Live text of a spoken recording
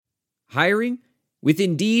Hiring? With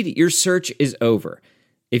Indeed, your search is over.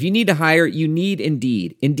 If you need to hire, you need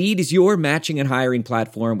Indeed. Indeed is your matching and hiring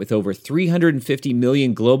platform with over 350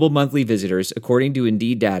 million global monthly visitors, according to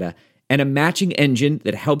Indeed data, and a matching engine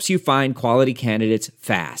that helps you find quality candidates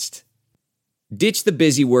fast. Ditch the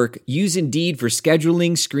busy work. Use Indeed for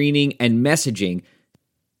scheduling, screening, and messaging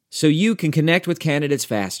so you can connect with candidates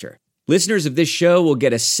faster. Listeners of this show will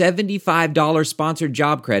get a $75 sponsored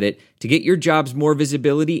job credit to get your jobs more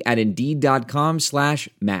visibility at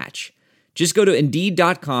Indeed.com/match. Just go to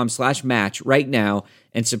Indeed.com/match right now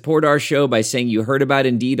and support our show by saying you heard about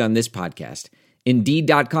Indeed on this podcast.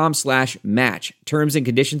 Indeed.com/match. Terms and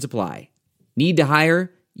conditions apply. Need to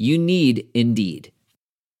hire? You need Indeed.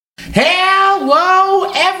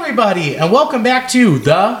 Hello, everybody, and welcome back to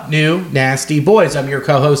The New Nasty Boys. I'm your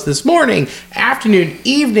co-host this morning, afternoon,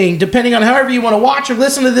 evening, depending on however you want to watch or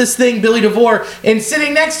listen to this thing, Billy DeVore. And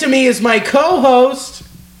sitting next to me is my co-host.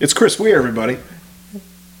 It's Chris Weir, everybody.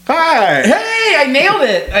 Hi. Hey, I nailed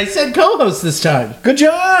it. I said co-host this time. Good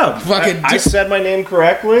job. I said my name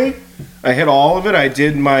correctly. I hit all of it. I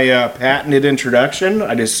did my patented introduction.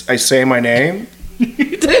 I say my name. You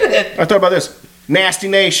did it. I thought about this. Nasty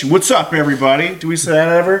Nation. What's up, everybody? Do we say that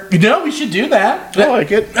ever? No, we should do that. I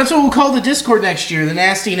like it. That's what we'll call the Discord next year, the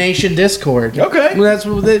Nasty Nation Discord. Okay. Well, that's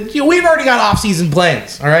what we've already got off-season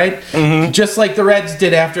plans, all right? Mm-hmm. Just like the Reds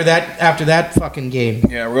did after that fucking game.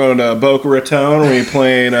 Yeah, we're going to Boca Raton. We're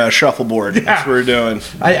playing shuffleboard. Yeah. That's what we're doing.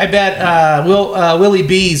 I bet Willie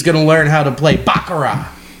B's going to learn how to play Baccarat.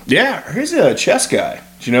 Yeah, he's a chess guy.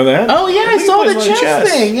 Did you know that? Oh, yeah, I saw the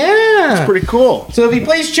chess thing, yeah. It's pretty cool. So if he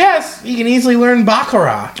plays chess, he can easily learn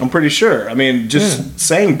Baccarat. I'm pretty sure. I mean, just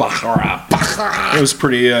saying Baccarat. It was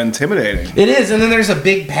pretty intimidating. It is, and then there's a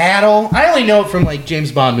big paddle. I only know it from, like,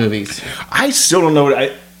 James Bond movies. I still don't know.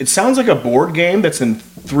 It sounds like a board game that's in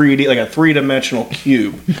 3D, like a three-dimensional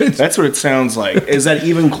cube. That's what it sounds like. Is that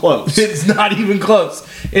even close? It's not even close.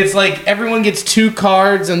 It's like everyone gets 2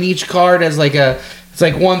 cards, and each card has, like, it's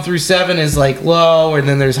like 1 through 7 is like low, and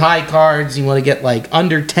then there's high cards. You want to get like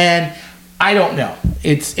under 10. I don't know.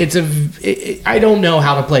 I don't know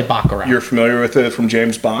how to play Baccarat. You're familiar with it from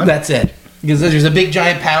James Bond? That's it. Because there's a big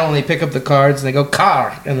giant paddle, and they pick up the cards, and they go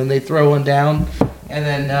car, and then they throw one down, and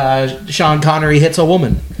then Sean Connery hits a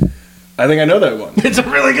woman. I think I know that one. It's a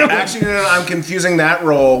really good one. Actually, no, I'm confusing that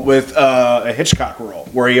role with a Hitchcock role,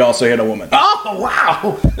 where he also hit a woman. Oh,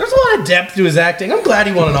 wow. There's a lot of depth to his acting. I'm glad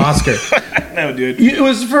he won an Oscar. No, dude. It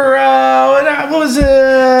was for, what was it?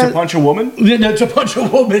 To Punch a Woman? No, To Punch a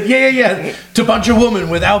Woman. Yeah. To Punch a Woman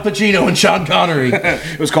with Al Pacino and Sean Connery.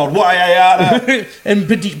 It was called Why-I-Yada. And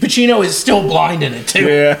Pacino is still blind in it, too.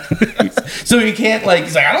 Yeah. So he can't, like,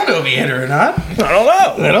 he's like, I don't know if he hit her or not. I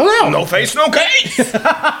don't know. No face, no case.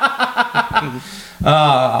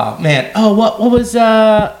 Man. Oh, what was,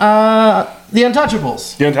 The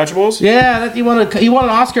Untouchables. The Untouchables? Yeah, he won an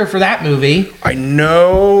Oscar for that movie. I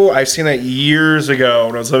know. I've seen that years ago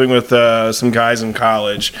when I was living with some guys in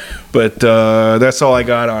college, but that's all I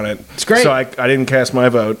got on it. It's great. So I didn't cast my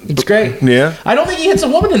vote. It's great. Yeah? I don't think he hits a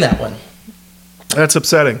woman in that one. That's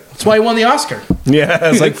upsetting. That's why he won the Oscar. Yeah,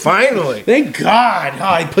 it's like, finally. Thank God.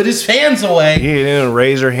 Oh, he put his fans away. He didn't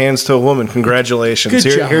raise her hands to a woman. Congratulations.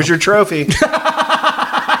 Good job. Here's your trophy.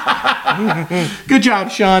 Good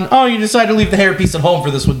job, Sean. Oh, you decided to leave the hairpiece at home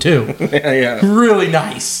for this one, too. Yeah. Really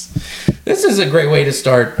nice. This is a great way to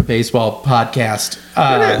start a baseball podcast.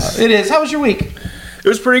 It is. How was your week? It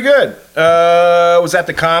was pretty good. Was at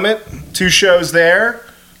the Comet. 2 shows there.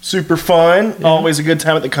 Super fun. Yeah. Always a good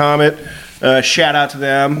time at the Comet. Shout out to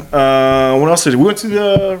them. What else did we went to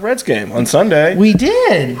the Reds game on Sunday. We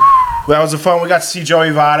did. That was fun. We got to see Joey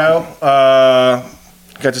Votto.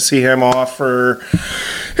 Got to see him off for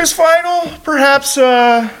his final, perhaps,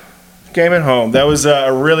 game at home. That was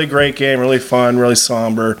a really great game, really fun, really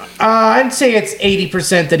somber. I'd say it's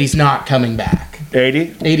 80% that he's not coming back.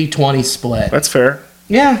 80? 80-20 split. That's fair.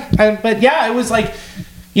 Yeah, but yeah, it was like,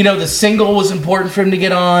 the single was important for him to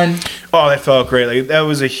get on. Oh, that felt great. Like, that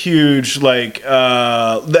was a huge,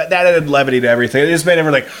 that added levity to everything. It just made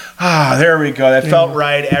everyone there we go. That felt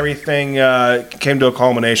right. Everything came to a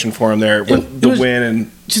culmination for him there with the win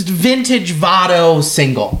and just vintage Votto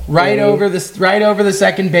single over the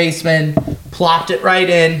second baseman, plopped it right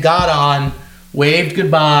in, got on, waved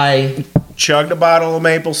goodbye, chugged a bottle of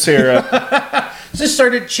maple syrup. Just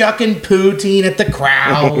started chucking poutine at the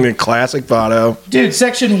crowd. Classic Votto. Dude,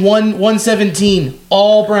 section 117,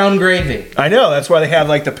 all brown gravy. I know, that's why they have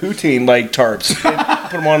the poutine tarps. They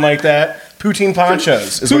put them on like that. poutine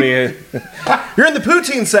ponchos is what he. You're in the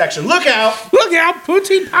poutine section. Look out! Look out,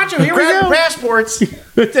 poutine poncho. Here we Grab go. your passports.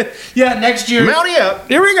 Yeah, next year. Mountie up.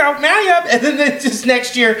 Here we go, mountie up. And then just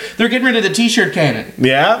next year, they're getting rid of the T-shirt cannon.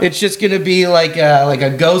 Yeah. It's just gonna be like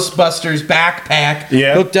a Ghostbusters backpack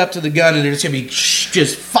hooked up to the gun, and they're just gonna be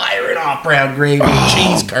just firing off brown gravy and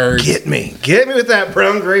cheese curds. Get me with that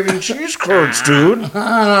brown gravy and cheese curds, dude.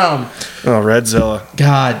 Oh, Redzilla.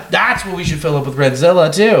 God, that's what we should fill up with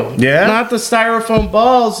Redzilla too. Yeah? Not the styrofoam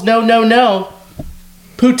balls. No.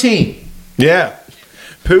 Poutine. Yeah.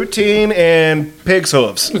 Poutine and pig's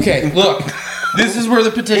hooves. Okay, look. This is where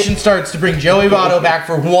the petition starts to bring Joey Votto back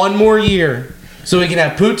for one more year. So we can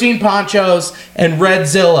have poutine ponchos and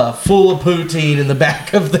Redzilla full of poutine in the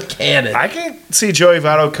back of the cannon. I can see Joey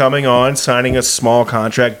Votto coming on, signing a small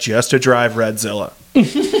contract just to drive Redzilla.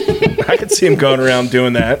 I could see him going around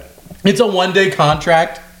doing that. It's a one-day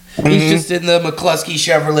contract. He's just in the McCluskey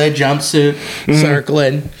Chevrolet jumpsuit,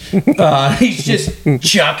 circling. He's just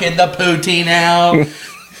chucking the poutine out.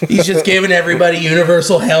 He's just giving everybody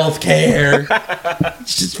universal health care.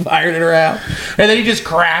 He's just firing it around. And then he just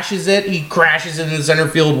crashes it. He crashes it in the center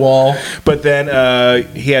field wall. But then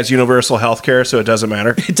he has universal health care, so it doesn't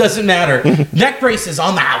matter. It doesn't matter. Neck braces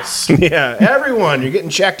on the house. Yeah, everyone, you're getting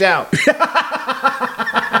checked out.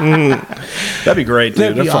 That'd be great,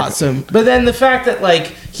 dude. That'd be awesome. But then the fact that, like,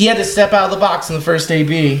 he had to step out of the box in the first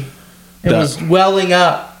AB. It was welling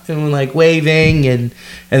up. And like waving, and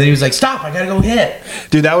then he was like, "Stop! I gotta go hit."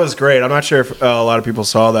 Dude, that was great. I'm not sure if a lot of people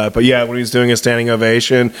saw that, but yeah, when he was doing a standing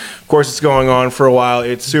ovation, of course, it's going on for a while.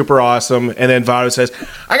 It's super awesome, and then Votto says,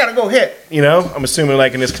 "I gotta go hit." You know, I'm assuming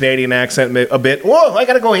like in his Canadian accent a bit. Whoa! I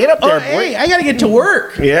gotta go hit up there, boy. Hey, I gotta get to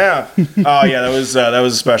work. Yeah. Oh yeah, that was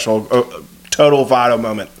a special, total Votto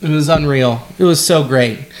moment. It was unreal. It was so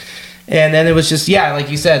great. And then it was just, like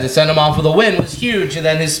you said, to send him off with a win was huge. And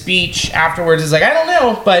then his speech afterwards is like, I don't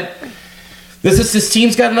know, but this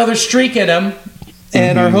team's got another streak in him.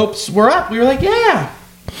 And our hopes were up. We were like, yeah,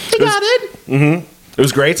 they got it. Mm-hmm. It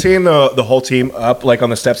was great seeing the whole team up, like, on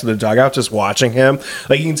the steps of the dugout, just watching him.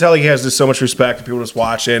 Like, you can tell he has just so much respect for people just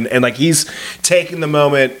watching. And, like, he's taking the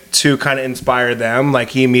moment to kind of inspire them. Like,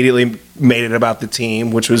 he immediately made it about the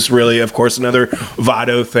team, which was really, of course, another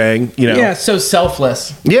Votto thing, you know. Yeah, so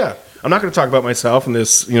selfless. Yeah. I'm not going to talk about myself in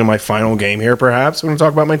this, my final game here, perhaps. I'm going to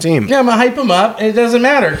talk about my team. Yeah, I'm going to hype them up, and it doesn't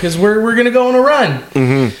matter, because we're going to go on a run.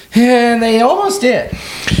 Mm-hmm. And they almost did.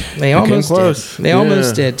 They almost did. They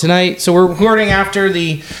almost did. Tonight, so we're recording after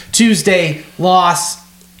the Tuesday loss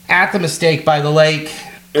at the Mistake by the Lake.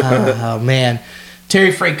 Oh, man.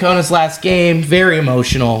 Terry Francona's last game, very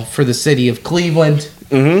emotional for the city of Cleveland.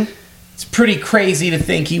 Mm-hmm. It's pretty crazy to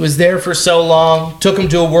think he was there for so long. Took him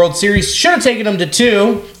to a World Series. Should have taken him to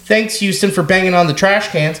 2. Thanks, Houston, for banging on the trash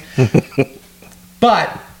cans.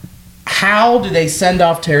 But how do they send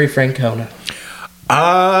off Terry Francona?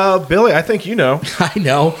 Billy, I think you know. I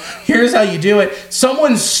know. Here's how you do it.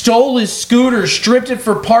 Someone stole his scooter, stripped it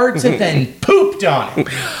for parts, and then pooped on it.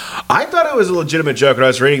 I thought it was a legitimate joke when I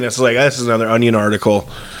was reading this. I was like, this is another Onion article.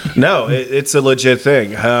 No, it's a legit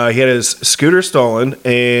thing. He had his scooter stolen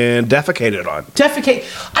and defecated on. Defecate.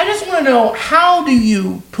 I just want to know, how do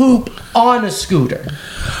you poop on a scooter?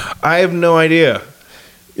 I have no idea.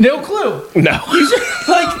 No clue. No.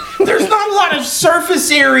 There's not a lot of surface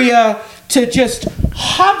area to just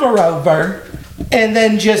hover over and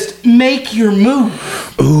then just make your move.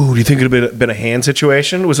 Ooh, do you think it would have been a hand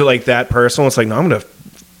situation? Was it like that personal? It's like, no, I'm going to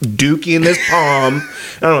dookie in this palm, and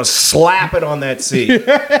I'm going to slap it on that seat.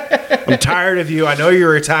 I'm tired of you. I know you're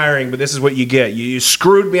retiring, but this is what you get. You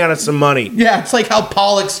screwed me out of some money. Yeah, it's like how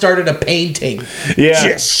Pollock started a painting. Yeah.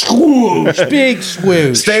 Just swoosh. Big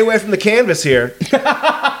swoosh. Stay away from the canvas here.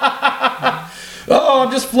 Oh,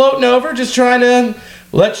 I'm just floating over, just trying to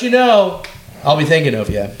let you know. I'll be thinking of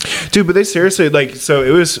you. Dude, but they seriously, so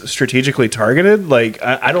it was strategically targeted?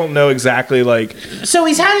 I don't know exactly, So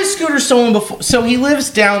he's had his scooter stolen before. So he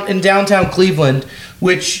lives in downtown Cleveland,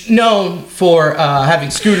 which known for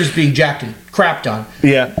having scooters being jacked and crapped on.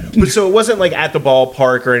 Yeah. But so it wasn't, at the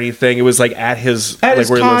ballpark or anything. It was, at his... At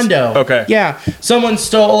his where condo. Okay. Yeah. Someone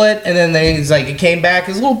stole it, and then it came back.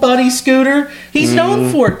 His little buddy scooter. He's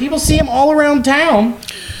known for it. People see him all around town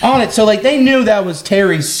on it. So, they knew that was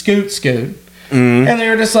Terry's scoot. And they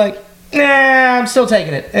were just like, nah, I'm still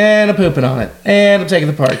taking it. And I'm pooping on it. And I'm taking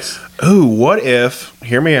the parts. Ooh, what if,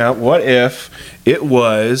 hear me out, what if it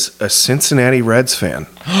was a Cincinnati Reds fan?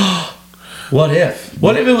 What if?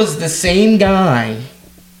 What if it was the same guy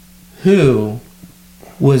who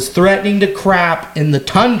was threatening to crap in the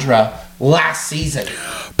tundra last season?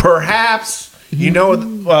 Perhaps. You know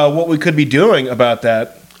what we could be doing about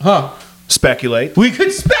that? Huh. Speculate. We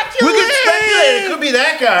could speculate! be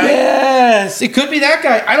that guy. Yes, it could be that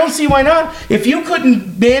guy. I don't see why not. If you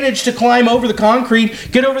couldn't manage to climb over the concrete,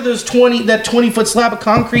 get over that 20-foot slab of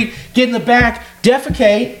concrete, get in the back,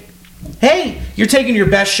 defecate, hey, you're taking your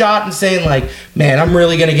best shot and saying like, man, I'm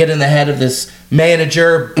really going to get in the head of this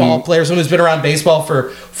manager, ball player, someone who's been around baseball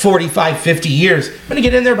for 45, 50 years. I'm going to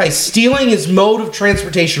get in there by stealing his mode of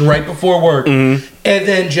transportation right before work and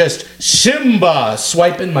then just Simba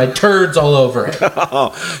swiping my turds all over it.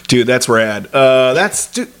 Oh, dude, that's rad.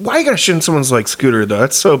 Dude, why you gotta shit in someone's like scooter though?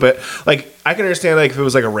 That's so bad. Like, I can understand like if it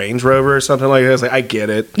was like a Range Rover or something like that. It's like, I get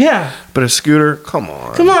it. Yeah. But a scooter, come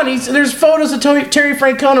on. Come on, there's photos of Terry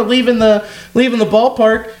Francona leaving the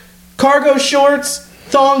ballpark, cargo shorts,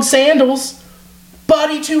 thong sandals,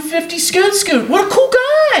 Buddy 250 scoot. What a cool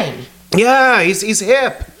guy. Yeah, he's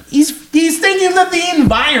hip. He's thinking of the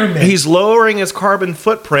environment. He's lowering his carbon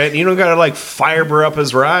footprint. You don't gotta like fiber up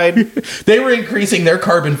his ride. They were increasing their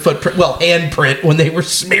carbon footprint, handprint, when they were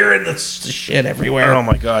smearing the shit everywhere. Oh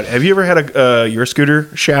my god! Have you ever had your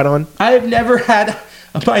scooter shat on? I have never had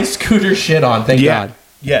my scooter shit on. Thank God.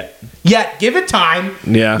 Yet. Give it time.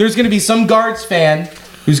 Yeah. There's gonna be some Guards fan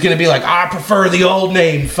who's going to be like, I prefer the old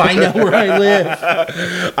name. Find out where I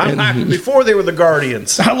live. Before they were the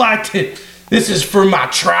Guardians. I liked it. This is for my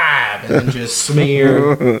tribe. And then just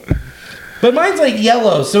smear. But mine's like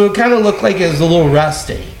yellow, so it kind of looked like it was a little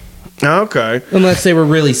rusty. Okay. Unless they were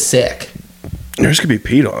really sick. Yours could be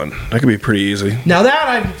peed on. That could be pretty easy. Now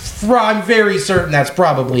that I'm very certain that's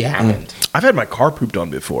probably happened. I've had my car pooped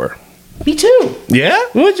on before. Me too. Yeah?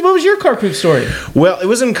 What was your car poop story? Well, it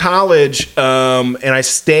was in college, and I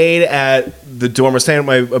stayed at the dorm. I was staying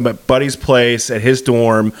at my buddy's place at his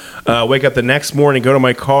dorm. Wake up the next morning, go to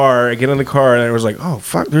my car. I get in the car, and I was like, oh,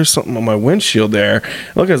 fuck, there's something on my windshield there.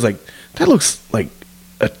 I look, I was like, that looks like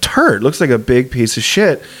a turd. Looks like a big piece of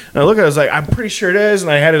shit. And I look, I was like, I'm pretty sure it is.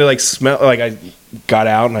 And I had to like smell, like I got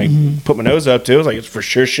out and I put my nose up to it. I was like, it's for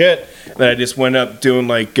sure shit. And then I just went up doing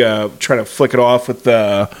like, trying to flick it off with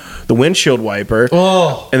the windshield wiper.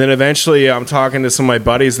 Oh. And then eventually I'm talking to some of my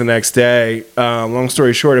buddies the next day. Long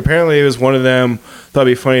story short, apparently it was one of them thought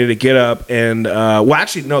it'd be funny to get up and, well,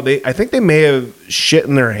 actually, no, I think they may have shit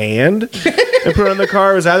in their hand and put it on the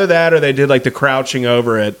car. It was either that or they did like the crouching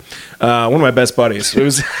over it. One of my best buddies. It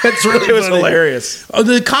was it was hilarious. Oh,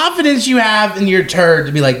 the confidence you have in your turd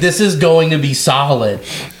to be like, this is going to be solid.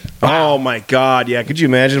 Wow. Oh my god, yeah. Could you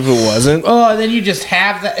imagine if it wasn't? Oh, and then you just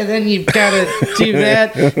have that, and then you've got to do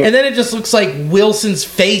that, and then it just looks like Wilson's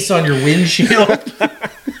face on your windshield.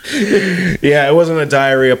 Yeah, it wasn't a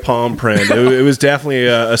diarrhea palm print. It was definitely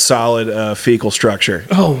a solid fecal structure.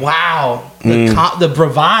 Oh wow, the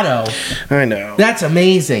bravado. I know. That's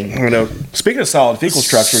amazing. I know. Speaking of solid fecal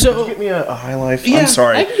structure, So- could you get me a high life? Yeah, I'm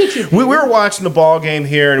sorry. I can get you- We were watching the ball game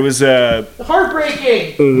here, and it was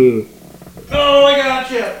Heartbreaking. Oh, I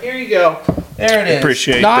got you. Here you go. There it is.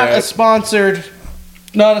 Appreciate Not that. a sponsored.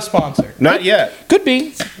 Not a sponsor. not yet. Could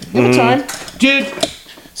be. Give it time, dude.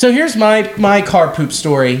 So here's my car poop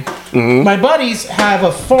story. My buddies have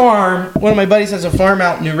a farm. One of my buddies has a farm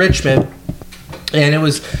out in New Richmond, and it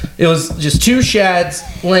was just 2 sheds,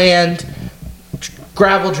 land,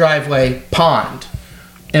 gravel driveway, pond,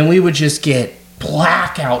 and we would just get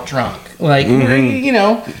blackout drunk. Like you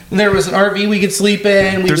know, there was an RV we could sleep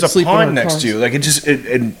in. There's would a sleep in our pond next cars. to you. Like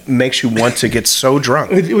it makes you want to get so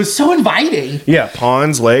drunk. It was so inviting. Yeah,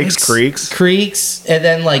 ponds, lakes, creeks. And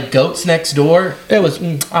then like goats next door. It was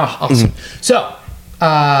awesome. So,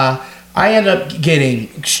 I ended up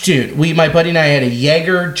getting, dude. My buddy and I had a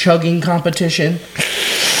Jaeger chugging competition.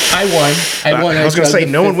 I won. I was going to say,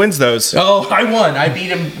 the no one fifth. wins those. Oh, I won. I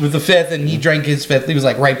beat him with the 5th, and he drank his 5th. He was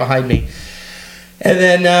like right behind me. And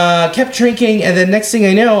then kept drinking, and then next thing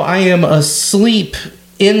I know, I am asleep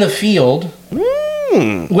in the field.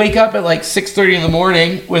 Wake up at like 6:30 in the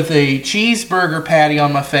morning with a cheeseburger patty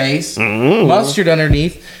on my face, mustard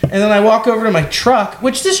underneath, and then I walk over to my truck,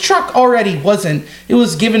 which this truck already wasn't. It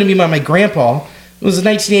was given to me by my grandpa. It was a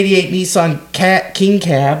 1988 Nissan King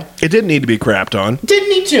Cab. It didn't need to be crapped on. Didn't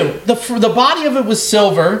need to. The body of it was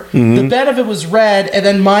silver. The bed of it was red, and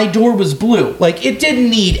then my door was blue. Like, it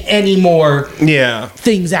didn't need any more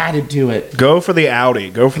things added to it. Go for the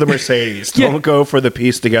Audi. Go for the Mercedes. Yeah. Don't go for the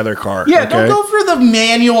pieced together car. Yeah, okay? don't go for the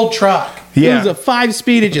manual truck. Yeah. It was a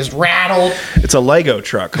 5-speed. It just rattled. It's a Lego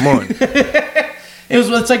truck. Come on.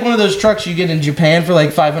 It's like one of those trucks you get in Japan for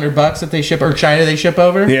like $500 that they ship, or China they ship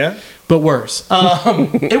over. Yeah. But worse.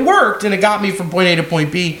 It worked, and it got me from point A to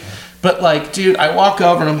point B. But like, dude, I walk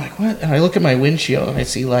over and I'm like, what? And I look at my windshield and I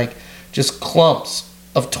see like just clumps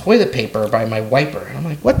of toilet paper by my wiper. And I'm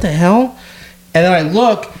like, what the hell? And then I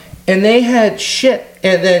look, and they had shit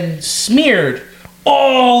and then smeared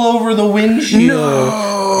all over the windshield.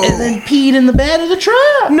 No. And then peed in the bed of the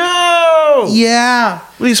truck. No. Yeah.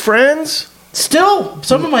 Were these friends? Still,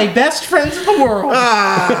 some of my best friends in the world.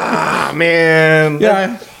 Ah, man.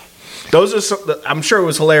 Yeah. Those are I'm sure it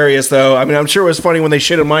was hilarious, though. I mean, I'm sure it was funny when they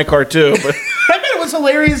shit in my car, too. But I bet it was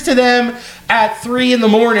hilarious to them at 3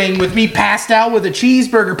 a.m. with me passed out with a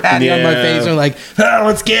cheeseburger patty on my face. And they're like,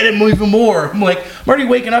 let's get it even more. I'm like, I'm already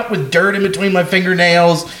waking up with dirt in between my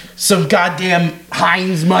fingernails, some goddamn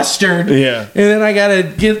Heinz mustard. Yeah. And then I got to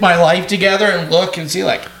get my life together and look and see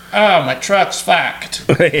like, oh, my truck's fucked.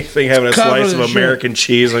 I think having a slice of American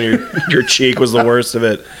cheese on your cheek was the worst of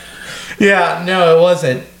it. Yeah, no, it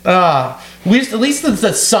wasn't. At least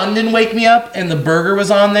the sun didn't wake me up, and the burger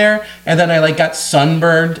was on there, and then I like got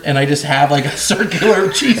sunburned, and I just have like a circular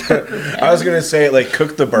cheeseburger. I was gonna say like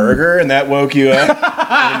cook the burger, and that woke you up,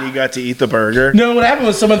 and then you got to eat the burger. No, what happened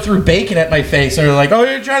was someone threw bacon at my face, and they're like, "Oh,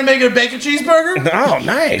 you're trying to make it a bacon cheeseburger?" Oh,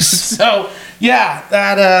 nice. So yeah,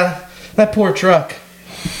 that poor truck.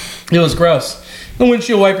 It was gross. The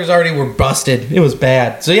windshield wipers already were busted. It was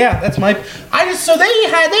bad. So yeah, that's my. So they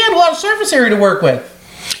had a lot of surface area to work with.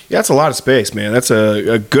 Yeah, that's a lot of space, man. That's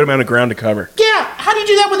a good amount of ground to cover. Yeah, how do you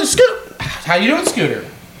do that with a scooter? How you doing, scooter?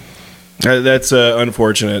 That's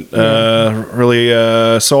unfortunate. Really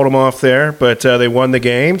sold him off there, but they won the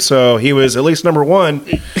game, so he was at least number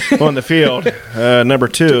 1 on the field, number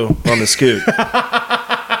 2 on the scoot.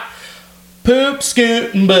 Poop,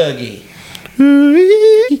 scoot, and buggy.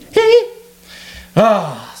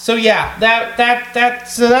 So yeah,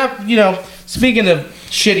 that you know. Speaking of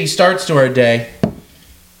shitty starts to our day,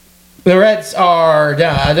 the Reds are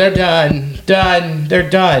done. They're done. They're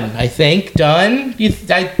done. I think done.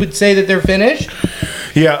 I would say that they're finished.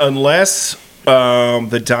 Yeah, unless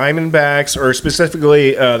the Diamondbacks, or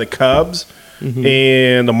specifically the Cubs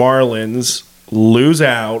and the Marlins, lose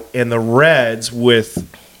out, and the Reds, with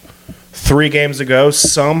 3 games to go,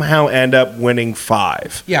 somehow end up winning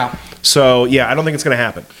 5. Yeah. So yeah, I don't think it's going to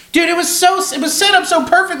happen. Dude, it was set up so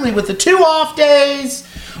perfectly with the 2 off days,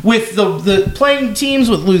 with the playing teams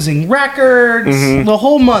with losing records. The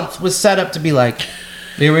whole month was set up to be like,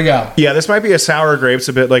 here we go. Yeah, this might be a sour grapes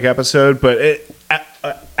a bit like episode, but at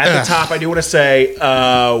the top, I do want to say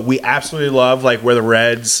we absolutely love like where the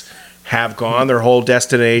Reds have gone. Their whole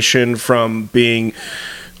destination from being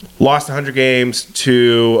lost 100 games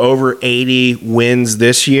to over 80 wins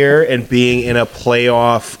this year and being in a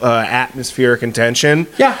playoff atmosphere contention.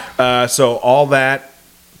 Yeah. So all that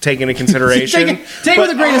taken into consideration. take with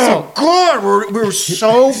a grain of salt. God, we were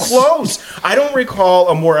so close. I don't recall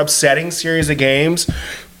a more upsetting series of games.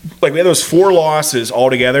 Like we had those 4 losses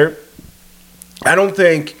altogether. I don't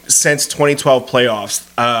think since 2012 playoffs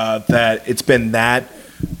that it's been that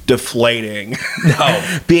deflating.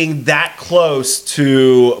 No. Being that close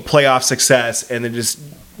to playoff success and then just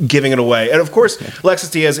giving it away. And of course, Alexis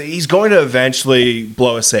Diaz, he's going to eventually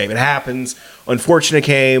blow a save. It happens. Unfortunate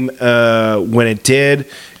came when it did.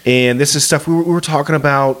 And this is stuff we were talking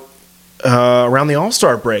about around the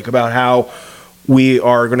All-Star break, about how we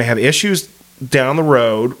are going to have issues down the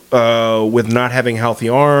road with not having healthy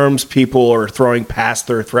arms. People are throwing past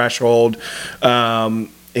their threshold.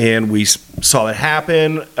 And we saw that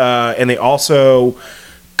happen. And they also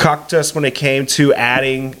cucked us when it came to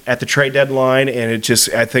adding at the trade deadline. And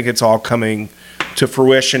I think it's all coming to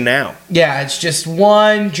fruition now. Yeah, it's just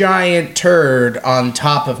one giant turd on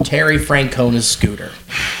top of Terry Francona's scooter.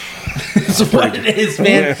 That's what it is,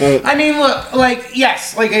 man. I mean, look, like,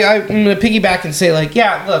 yes, like I'm going to piggyback and say, like,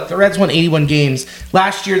 yeah, look, the Reds won 81 games.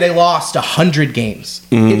 Last year they lost 100 games.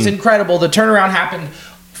 It's incredible. The turnaround happened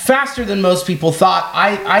faster than most people thought.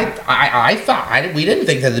 I thought we didn't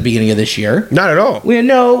think that at the beginning of this year. Not at all.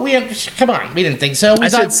 Come on, we didn't think so. I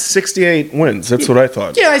said 68 wins. That's what I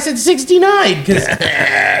thought. Yeah, I said 69.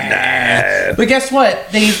 But guess what?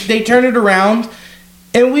 They turned it around,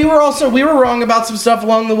 and we were wrong about some stuff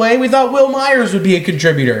along the way. We thought Will Myers would be a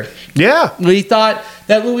contributor. Yeah. We thought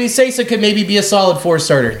that Luis Cessa could maybe be a solid 4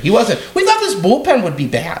 starter. He wasn't. We thought this bullpen would be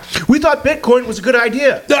bad. We thought Bitcoin was a good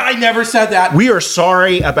idea. I never said that. We are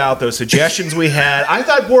sorry about those suggestions we had. I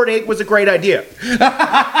thought Board 8 was a great idea.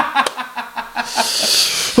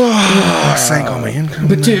 Sank on my income.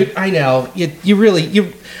 But dude, I know.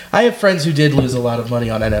 I have friends who did lose a lot of money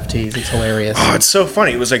on NFTs. It's hilarious. Oh, it's so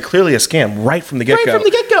funny. It was like clearly a scam right from the get-go. Right from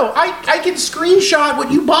the get-go. I can screenshot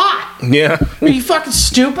what you bought. Yeah. Are you fucking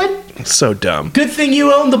stupid? It's so dumb. Good thing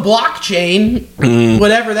you own the blockchain,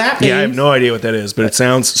 whatever that means. Yeah, I have no idea what that is, but it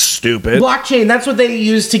sounds stupid. Blockchain, that's what they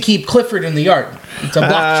use to keep Clifford in the yard. It's a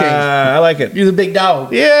blockchain. I like it. You're the big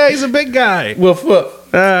dog. Yeah, he's a big guy. Woof,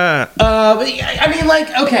 woof. Uh, But I mean, like,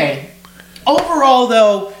 okay. overall,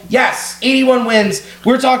 though, yes, 81 wins.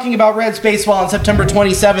 We're talking about Reds baseball on September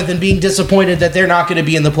 27th and being disappointed that they're not going to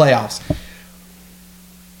be in the playoffs,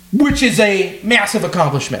 which is a massive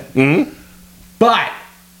accomplishment. Mm-hmm. But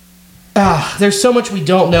there's so much we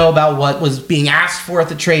don't know about what was being asked for at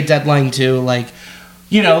the trade deadline, too. Like,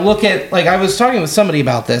 look at, I was talking with somebody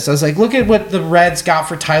about this. I was like, look at what the Reds got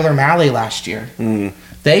for Tyler Mahle last year. Mm.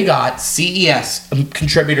 They got CES, a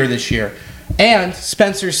contributor this year, and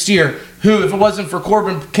Spencer Steer, who, if it wasn't for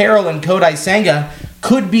Corbin Carroll and Kodai Senga,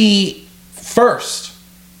 could be first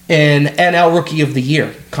in NL Rookie of the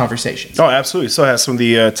Year conversations. Oh, absolutely. Still has some of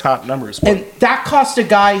the top numbers. And that cost a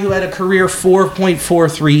guy who had a career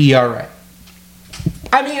 4.43 ERA.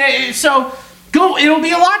 I mean, so it'll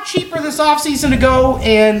be a lot cheaper this offseason to go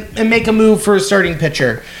and make a move for a starting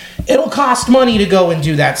pitcher. It'll cost money to go and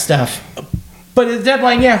do that stuff. But at the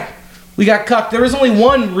deadline, we got cucked. There was only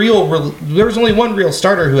one real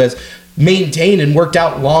starter who has maintained and worked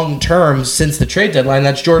out long term since the trade deadline.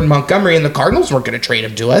 That's Jordan Montgomery, and the Cardinals weren't going to trade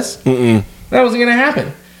him to us. Mm-mm. That wasn't going to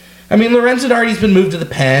happen. I mean, Lorenzo Darty's been moved to the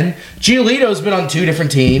pen. Giolito's been on 2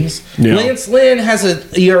 different teams. Yeah. Lance Lynn has an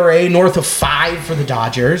ERA north of 5 for the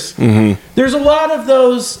Dodgers. Mm-hmm. There's a lot of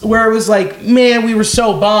those where it was like, man, we were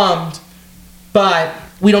so bummed, but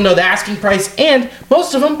we don't know the asking price, and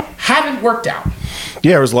most of them haven't worked out.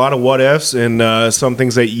 Yeah, there's a lot of what ifs and some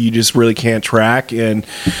things that you just really can't track. And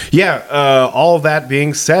all of that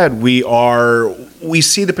being said, we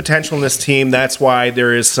see the potential in this team. That's why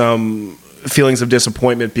there is some feelings of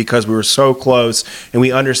disappointment because we were so close, and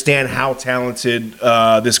we understand how talented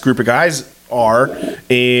this group of guys are,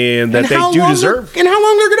 and that they do deserve. And how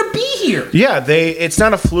long they're going to be here? Yeah, it's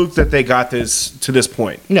not a fluke that they got this to this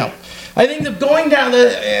point. No. I think that going down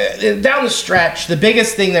the stretch, the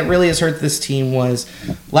biggest thing that really has hurt this team was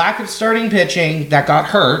lack of starting pitching that got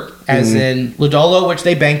hurt, as in Lodolo, which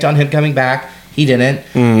they banked on him coming back. He didn't.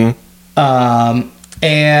 Mm-hmm.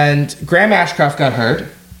 And Graham Ashcroft got hurt.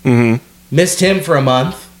 Mm-hmm. Missed him for a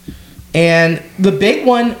month. And the big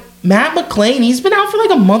one, Matt McClain, he's been out for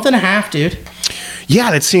like a month and a half, dude.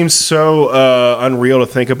 Yeah, that seems so unreal to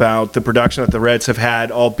think about. The production that the Reds have had,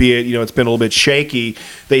 albeit it's been a little bit shaky,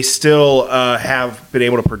 they still have been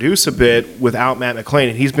able to produce a bit without Matt McClain,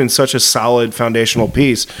 and he's been such a solid foundational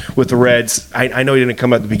piece with the Reds. I know he didn't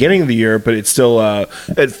come at the beginning of the year, but it's still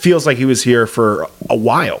it feels like he was here for a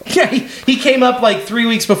while. Yeah, he came up like 3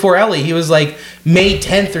 weeks before Ellie. He was like May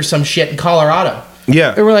 10th or some shit in Colorado.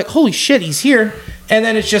 Yeah. And we're like, holy shit, he's here. And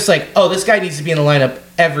then it's just like, oh, this guy needs to be in the lineup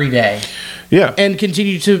every day. Yeah, and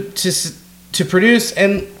continue to produce.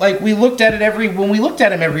 And like when we looked at him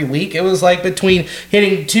every week, it was like between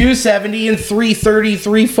hitting 270 and 330,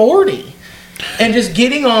 340, and just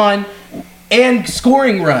getting on and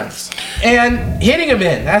scoring runs and hitting them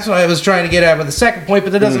in. That's what I was trying to get at with the second point,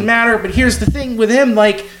 but that doesn't matter. But here's the thing with him,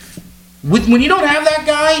 like when you don't have that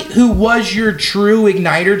guy who was your true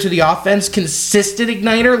igniter to the offense, consistent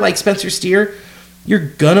igniter like Spencer Steer, you're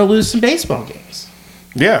gonna lose some baseball games.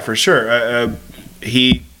 Yeah, for sure.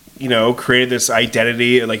 He, created this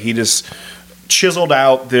identity. Like, he just chiseled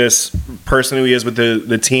out this person who he is with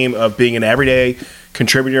the team of being an everyday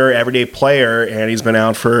contributor, everyday player, and he's been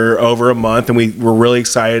out for over a month, and we were really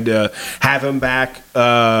excited to have him back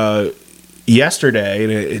yesterday,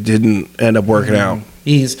 and it didn't end up working out.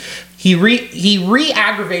 He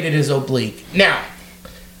re-aggravated his oblique. Now,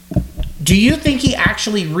 do you think he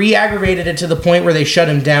actually re-aggravated it to the point where they shut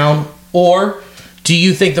him down, or do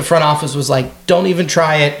you think the front office was like, don't even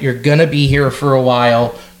try it, you're going to be here for a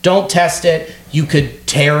while, don't test it, you could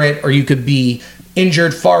tear it, or you could be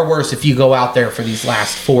injured far worse if you go out there for these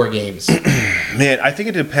last 4 games? Man, I think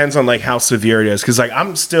it depends on like how severe it is, because like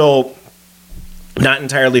I'm still not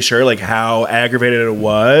entirely sure like how aggravated it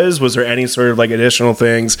was. Was there any sort of like additional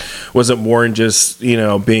things? Was it more than just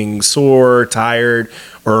being sore, tired,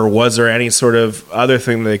 or was there any sort of other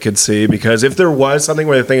thing they could see? Because if there was something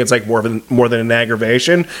where they think it's like more than an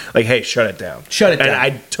aggravation, like, hey, shut it down. And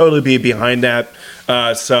I'd totally be behind that.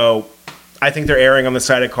 So I think they're erring on the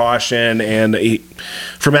side of caution, and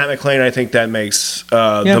for Matt McClain, I think that makes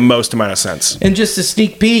the most amount of sense. And just a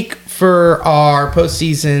sneak peek for our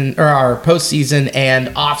postseason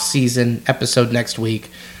and off-season episode next week.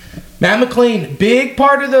 Matt McClain, big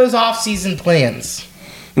part of those off-season plans.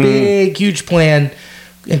 Big, huge plan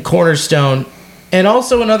and cornerstone. And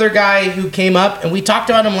also another guy who came up, and we talked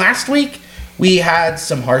about him last week. We had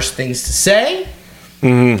some harsh things to say,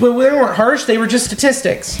 but they weren't harsh. They were just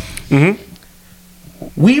statistics.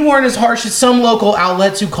 We weren't as harsh as some local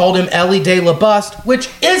outlets who called him Ellie De La Bust, which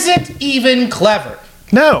isn't even clever.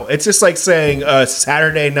 No, it's just like saying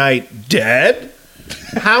Saturday Night Dead.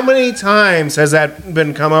 How many times has that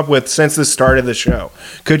been come up with since the start of the show?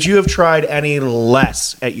 Could you have tried any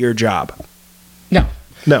less at your job? No.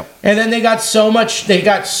 No. And then they got so much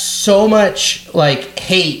like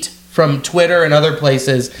hate from Twitter and other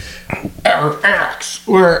places, or X,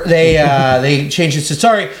 where they changed it to,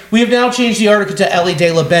 sorry, we have now changed the article to Ellie De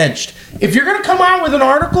La Benched. If you're going to come out with an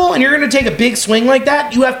article and you're going to take a big swing like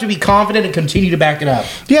that, you have to be confident and continue to back it up.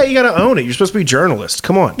 Yeah, you got to own it. You're supposed to be journalists.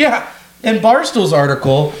 Come on. Yeah. And Barstool's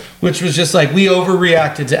article, which was just like, we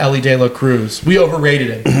overreacted to Ellie De La Cruz. We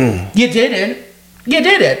overrated him. You didn't. You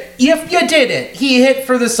did it. You did it. He hit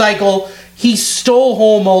for the cycle. He stole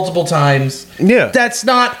home multiple times. Yeah. That's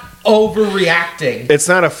not overreacting. It's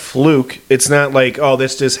not a fluke. It's not like, oh,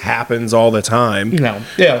 this just happens all the time. No.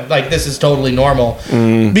 Yeah, like this is totally normal.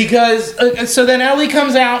 Because, so then Ellie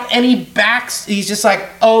comes out and he's just like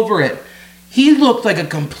over it. He looked like a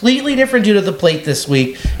completely different dude at the plate this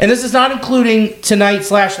week. And this is not including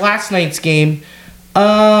tonight/last night's game.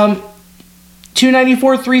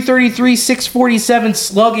 294, 333, 647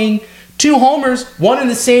 slugging. 2 homers, 1 in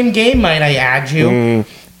the same game, might I add you.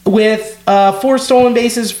 With 4 stolen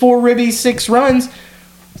bases, 4 ribbies, 6 runs,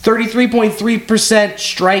 33.3%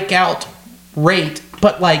 strikeout rate.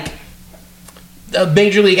 But like, the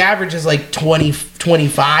major league average is like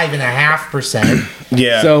 25.5%.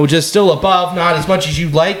 Yeah. So just still above, not as much as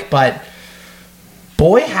you'd like, but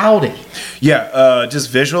boy howdy. Yeah, just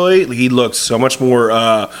visually, he looks so much more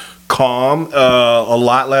calm, a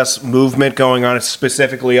lot less movement going on,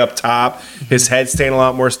 specifically up top. His head staying a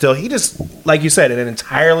lot more still. He just, like you said, an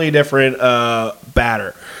entirely different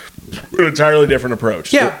batter. An entirely different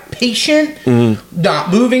approach. Yeah, patient,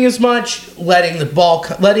 not moving as much,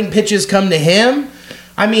 letting pitches come to him.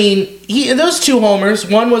 I mean, those 2 homers,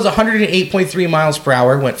 one was 108.3 miles per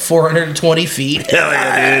hour, went 420 feet. Hell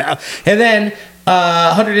yeah, dude. And then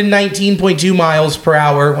 119.2 miles per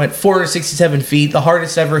hour, went 467 feet, the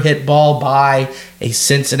hardest ever hit ball by a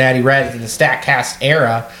Cincinnati Red in the StatCast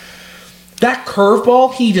era. That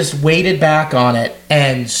curveball, he just weighted back on it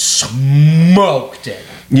and smoked it.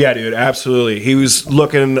 Yeah, dude, absolutely. He was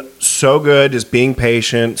looking so good, just being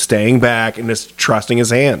patient, staying back, and just trusting his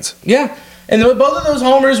hands. Yeah, and both of those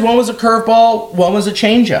homers, one was a curveball, one was a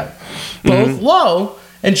changeup. Both low,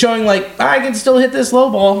 and showing like, I can still hit this low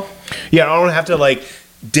ball. Yeah, I don't have to like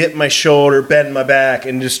dip my shoulder, bend my back,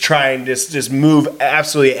 and just try and just move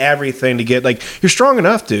absolutely everything to get like, you're strong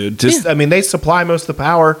enough, dude. Just I mean, they supply most of the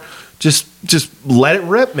power. Just let it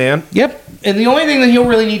rip, man. Yep. And the only thing that he'll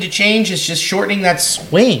really need to change is just shortening that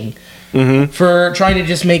swing for trying to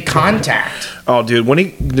just make contact. Oh, dude, when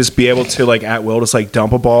he just be able to, like, at will, just, like,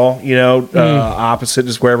 dump a ball, opposite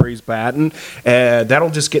just wherever he's batting, that'll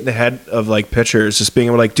just get in the head of, like, pitchers, just being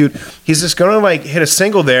able to, like, dude, he's just going to, like, hit a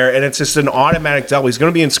single there, and it's just an automatic double. He's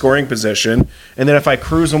going to be in scoring position, and then if I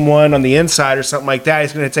cruise him one on the inside or something like that,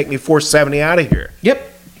 he's going to take me 470 out of here. Yep.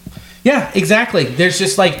 Yeah, exactly. There's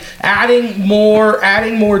just like adding more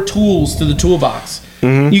tools to the toolbox.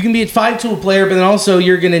 You can be a 5-tool player, but then also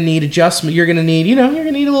you're going to need adjustment. You're going to need, you're going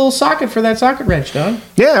to need a little socket for that socket wrench, Don.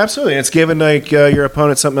 Yeah, absolutely. It's giving like your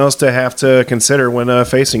opponent something else to have to consider when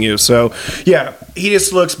facing you. So, yeah, he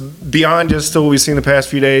just looks beyond just what we've seen the past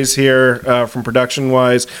few days here from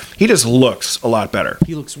production-wise. He just looks a lot better.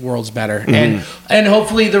 He looks worlds better. And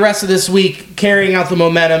hopefully the rest of this week carrying out the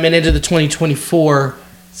momentum and into the 2024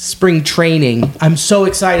 spring training. I'm so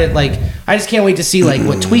excited. Like, I just can't wait to see like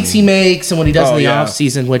what tweaks he makes and what he does in the off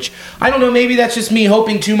season, which I don't know, maybe that's just me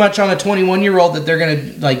hoping too much on a 21-year-old that they're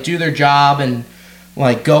going to like do their job and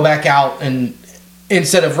like go back out and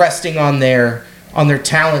instead of resting on their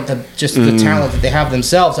talent, the talent that they have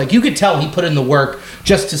themselves. Like, you could tell he put in the work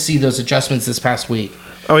just to see those adjustments this past week.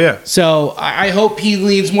 Oh yeah. So I hope he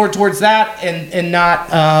leans more towards that and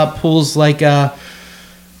not pulls like a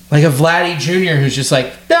Vladdy Jr. who's just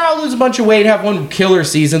like, I'll lose a bunch of weight, have one killer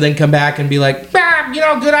season, then come back and be like, you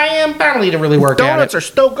know how good I am? I don't need to really work at it. Donuts are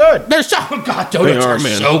still good. They're so God, donuts are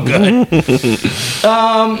so good.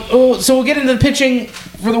 So we'll get into the pitching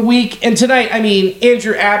for the week. And tonight, I mean,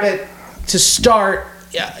 Andrew Abbott to start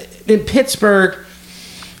in Pittsburgh.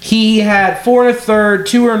 He had 4 1/3,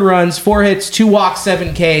 2 earned runs, 4 hits, 2 walks,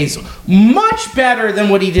 7 Ks. Much better than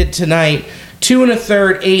what he did tonight. 2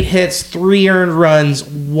 1/3, 8 hits, 3 earned runs,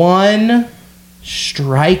 1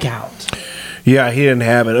 strikeout. Yeah, he didn't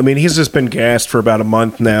have it. I mean, he's just been gassed for about a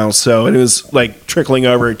month now, so it was like trickling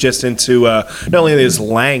over just into not only his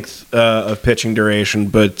length of pitching duration,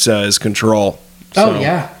 but his control. So. Oh,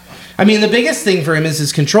 yeah. I mean, the biggest thing for him is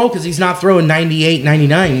his control because he's not throwing 98,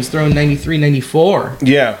 99. He's throwing 93, 94.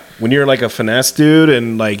 Yeah. When you're like a finesse dude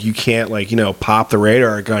and like you can't like, pop the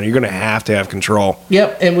radar gun, you're going to have control.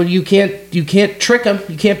 Yep, and when you can't trick them,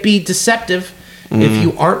 you can't be deceptive if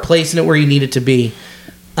you aren't placing it where you need it to be.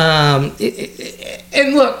 And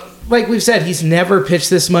look, like we've said, he's never pitched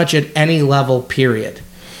this much at any level, period.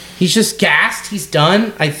 He's just gassed. He's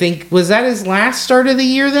done. I think, was that his last start of the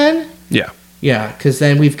year then? Yeah. Yeah, because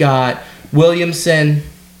then we've got Williamson,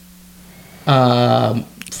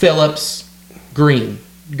 Phillips, Green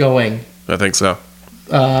going. I think so.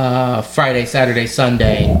 Friday, Saturday,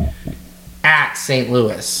 Sunday at St.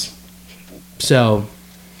 Louis. So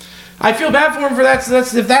I feel bad for him for that. So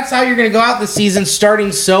if that's how you're going to go out this season,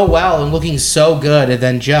 starting so well and looking so good, and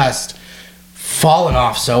then just falling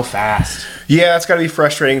off so fast. Yeah, it's got to be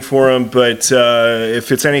frustrating for him, but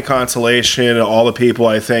if it's any consolation, all the people,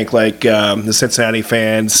 I think, like the Cincinnati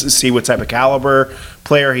fans, see what type of caliber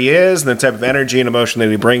player he is and the type of energy and emotion that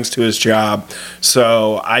he brings to his job.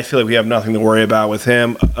 So I feel like we have nothing to worry about with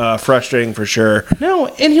him. Frustrating for sure. No,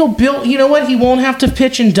 and he'll build, you know what? He won't have to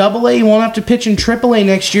pitch in AA. He won't have to pitch in AAA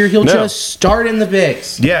next year. He'll just start in the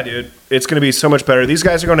bigs. Yeah, dude. It's going to be so much better. These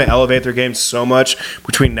guys are going to elevate their game so much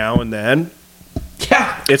between now and then.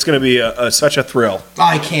 Yeah, it's going to be such a thrill.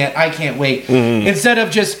 I can't wait. Instead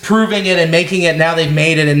of just proving it and making it, now they've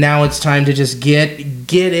made it, and now it's time to just get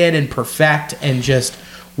in and perfect and just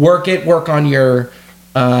work on your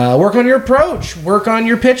approach, work on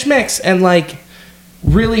your pitch mix, and like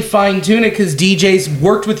really fine tune it. Because DJ's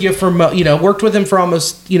worked with you worked with him for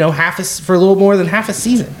almost for a little more than half a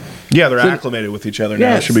season. Yeah, they're acclimated with each other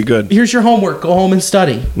now. It should be good. Here's your homework. Go home and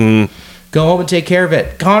study. Go home and take care of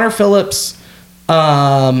it. Connor Phillips.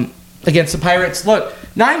 Against the Pirates. Look,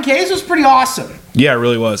 9 Ks was pretty awesome. Yeah, it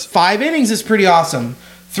really was. 5 innings is pretty awesome.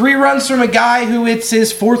 3 runs from a guy who it's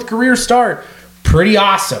his 4th career start. Pretty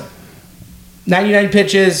awesome. 99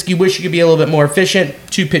 pitches. You wish you could be a little bit more efficient.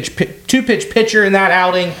 Two pitch pitcher in that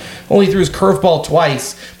outing. Only threw his curveball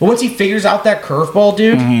twice. But once he figures out that curveball,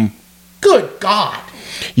 dude, good God.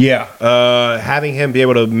 Yeah, having him be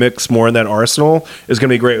able to mix more in that arsenal is going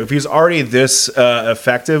to be great. If he's already this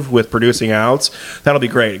effective with producing outs, that'll be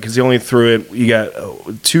great because he only threw it. You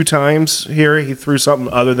got 2 times here. He threw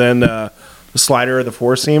something other than the slider or the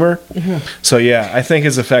 4-seamer. So yeah, I think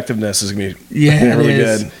his effectiveness is going to be really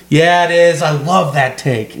good. Yeah, it is. I love that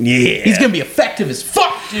take. Yeah, he's going to be effective as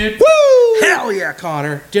fuck, dude. Woo! Hell yeah,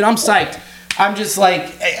 Connor, dude. I'm psyched. I'm just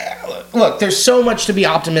like, look, there's so much to be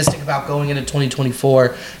optimistic about going into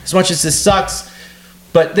 2024. As much as this sucks,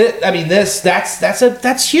 but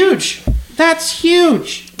that's huge. That's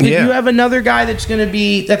huge. If you have another guy that's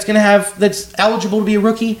eligible to be a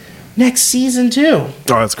rookie next season too. Oh,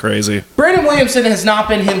 that's crazy. Brandon Williamson has not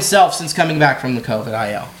been himself since coming back from the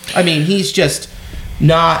COVID IL. I mean, he's just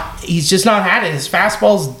not had it. His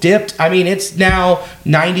fastball's dipped. I mean, it's now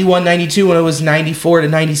 91, 92 when it was 94 to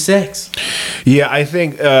 96. Yeah, I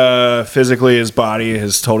think physically his body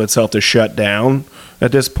has told itself to shut down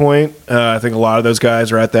at this point. I think a lot of those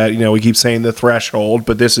guys are at that, we keep saying the threshold,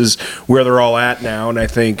 but this is where they're all at now, and I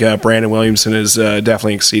think Brandon Williamson has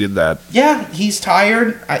definitely exceeded that. Yeah, he's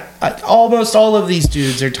tired. Almost all of these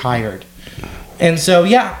dudes are tired. And so,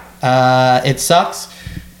 it sucks.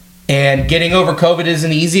 And getting over COVID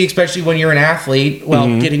isn't easy, especially when you're an athlete.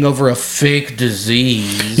 Well, getting over a fake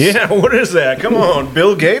disease. Yeah, what is that? Come on,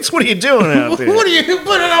 Bill Gates? What are you doing out there? What are you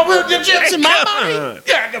putting on with the chips in my body?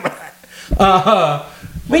 Yeah, come on.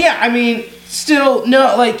 But yeah, I mean, still,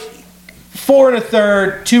 no, like 4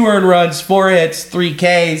 1/3, 2 earned runs, 4 hits, 3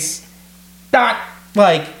 Ks. Not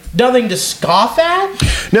like nothing to scoff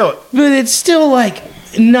at. No, but it's still like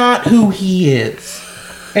not who he is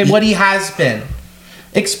and what he has been.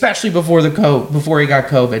 Especially before he got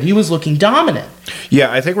COVID, he was looking dominant.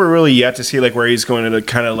 Yeah, I think we're really yet to see like where he's going to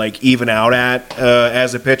kind of like even out at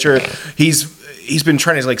as a pitcher. He's been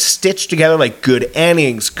trying to like stitch together like good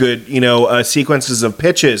innings, good sequences of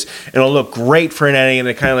pitches, and it'll look great for an inning, and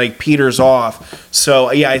it kind of like peters off.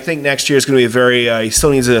 So yeah, I think next year is going to be he still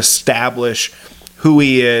needs to establish who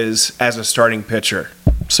he is as a starting pitcher.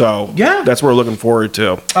 So yeah, that's what we're looking forward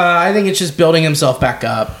to. I think it's just building himself back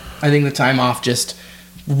up. I think the time off just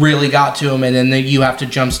really got to him, and then you have to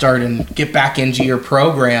jumpstart and get back into your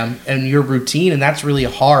program and your routine, and that's really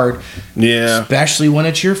hard. Yeah, especially when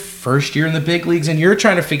it's your first year in the big leagues and you're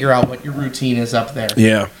trying to figure out what your routine is up there.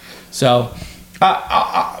 Yeah. So,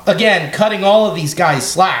 again, cutting all of these guys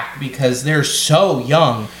slack because they're so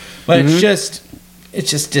young, but it's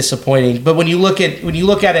just disappointing. But when you look at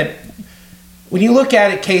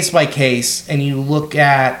it case by case, and you look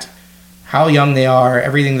at how young they are,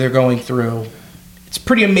 everything they're going through, it's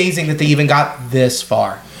pretty amazing that they even got this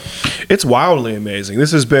far. It's wildly amazing.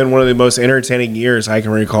 This has been one of the most entertaining years I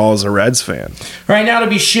can recall as a Reds fan. Right now, to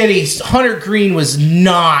be shitty, Hunter Green was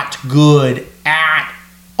not good at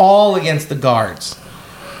all against the guards.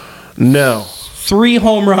 No. 3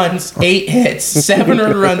 home runs, 8 hits, 7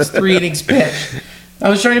 earned runs, 3 innings pitched. I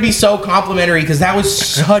was trying to be so complimentary because that was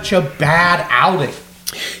such a bad outing.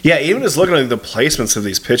 Yeah, even just looking at the placements of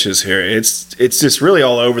these pitches here, it's just really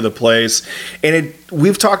all over the place. And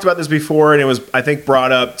we've talked about this before, and it was, I think,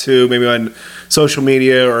 brought up too, maybe on social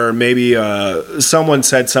media, or maybe someone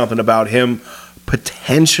said something about him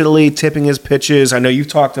potentially tipping his pitches. I know you've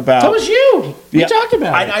talked about. That was you. We talked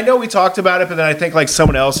about it. I know we talked about it, but then I think like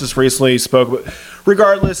someone else just recently spoke about.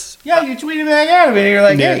 Regardless. Yeah, you tweeted back at me. You're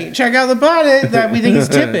like, hey, check out the bot that we think is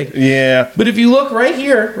tipping. Yeah. But if you look right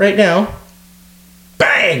here, right now,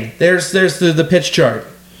 bang! There's the pitch chart.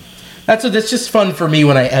 That's just fun for me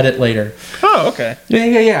when I edit later. Oh, okay.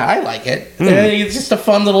 Yeah. I like it. It's just a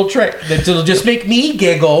fun little trick that'll just make me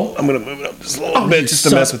giggle. I'm gonna move it up just a little bit just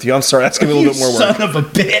to mess with you. I'm sorry, that's gonna be a little bit more work. Son of a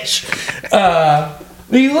bitch.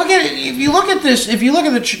 You look at it. If you look at this, if you look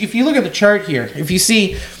at the chart here, if you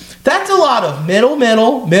see, that's a lot of middle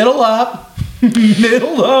up,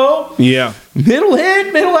 middle low. Yeah. Middle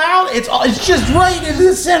in, middle out. It's just right in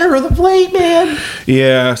the center of the plate, man.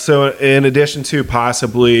 Yeah. So in addition to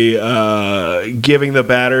possibly giving the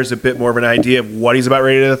batters a bit more of an idea of what he's about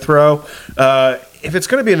ready to throw, if it's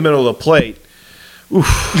going to be in the middle of the plate,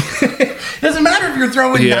 doesn't matter if you're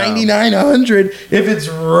throwing 99, 100. If it's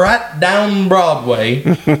right down Broadway,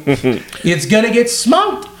 it's going to get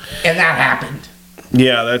smoked, and that happened.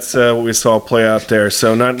 Yeah, that's what we saw play out there.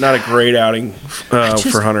 So not a great outing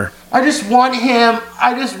for Hunter. I just want him.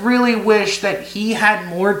 I just really wish that he had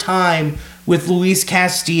more time with Luis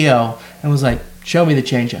Castillo and was like, "Show me the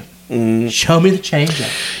changeup. Show me the changeup."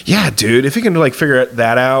 Yeah, dude. If he can like figure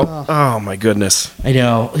that out, oh my goodness. I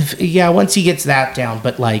know. Once he gets that down,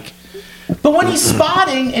 but when he's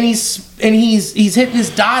spotting and he's hitting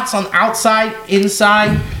his dots on outside,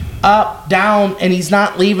 inside, up, down, and he's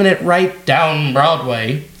not leaving it right down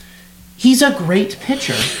Broadway, he's a great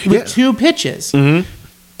pitcher with 2 pitches. Mm-hmm.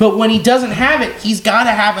 But when he doesn't have it, he's got to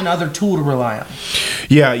have another tool to rely on.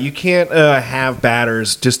 Yeah, you can't have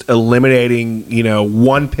batters just eliminating,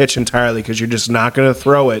 one pitch entirely because you're just not going to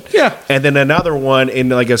throw it. Yeah. And then another one in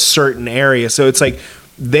like a certain area. So it's like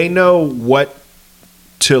they know what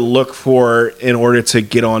to look for in order to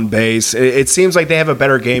get on base. It seems like they have a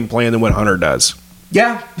better game plan than what Hunter does.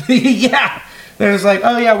 Yeah. Yeah. There's like,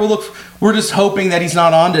 oh yeah, we're just hoping that he's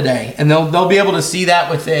not on today. And they'll be able to see that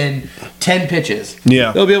within 10 pitches.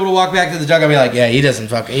 Yeah. They'll be able to walk back to the dugout and be like, yeah, he doesn't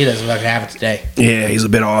fucking have it today. Yeah, he's a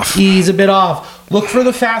bit off. Look for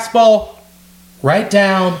the fastball right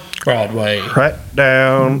down Broadway. Right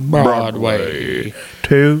down Broadway.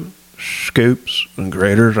 2 scoops and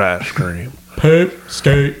Grater's ice cream. Pep,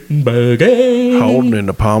 skate, and boogie. Holding in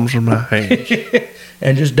the palms of my hands.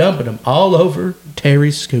 And just dumping them all over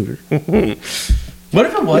Terry's scooter. What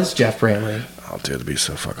if it was Jeff Brantley? Oh, dude, it'd be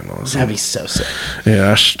so fucking awesome. That'd be so sick. Yeah,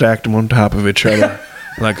 I stacked them on top of each other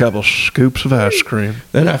like a couple scoops of ice cream.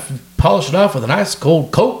 Then I polished it off with a nice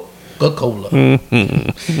cold Coca-Cola.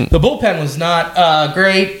 Mm-hmm. The bullpen was not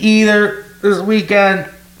great either this weekend.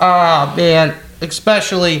 Oh, man.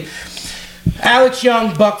 Especially Alex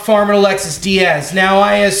Young, Buck Farmer, Alexis Diaz. Now,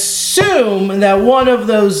 I assume that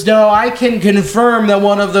I can confirm that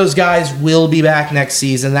one of those guys will be back next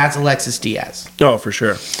season. That's Alexis Diaz. Oh, for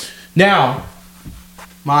sure. Now,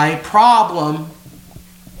 my problem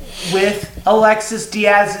with Alexis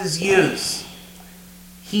Diaz's use,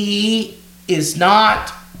 he is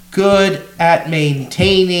not good at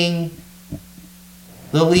maintaining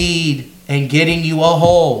the lead and getting you a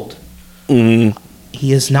hold.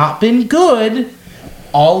 He has not been good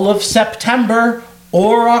all of September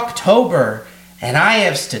or October, and I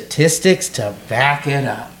have statistics to back it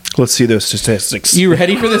up. Let's see those statistics. You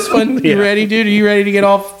ready for this one? Yeah. You ready, dude? Are you ready to get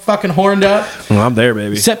all fucking horned up? Well, I'm there,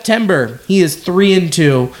 baby. September, he is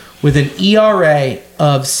 3-2 with an ERA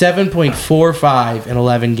of 7.45 in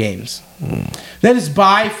 11 games. That is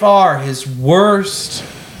by far his worst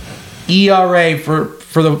ERA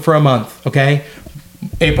for a month, okay?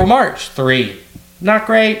 April, March, 3. Not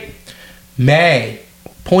great. May,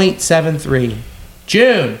 0.73.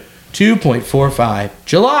 June, 2.45.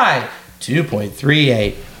 July,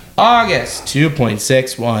 2.38. August,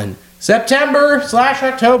 2.61.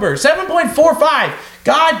 September/October, 7.45.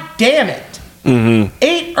 God damn it.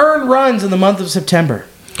 8 earned runs in the month of September.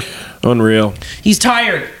 Unreal. He's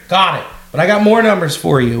tired. Got it. But I got more numbers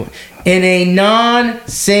for you. In a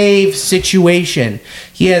non-save situation,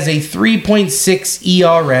 he has a 3.6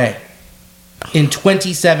 ERA in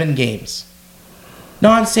 27 games.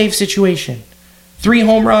 non-safe situation. 3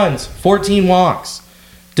 home runs, 14 walks,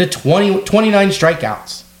 to 29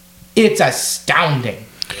 strikeouts. It's astounding.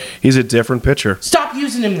 He's a different pitcher. Stop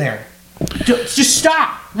using him there. Just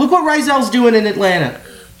stop. Look what Reisel's doing in Atlanta.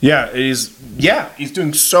 Yeah, he's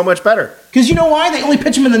doing so much better. Because you know why? They only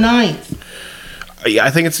pitch him in the 9th. Yeah,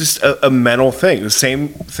 I think it's just a mental thing. The same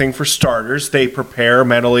thing for starters. They prepare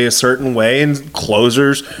mentally a certain way, and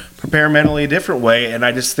closers prepare mentally a different way. And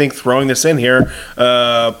I just think throwing this in here,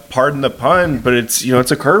 pardon the pun, but it's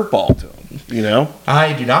it's a curveball to him.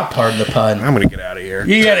 I do not pardon the pun. I'm gonna get out of here.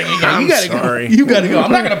 You gotta go. You gotta go.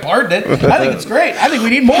 I'm not gonna pardon it. I think it's great. I think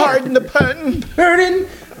we need more. Pardon the pun. Pardon.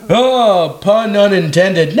 Oh, pun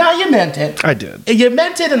unintended. No, you meant it. I did. You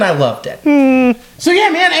meant it, and I loved it. So yeah,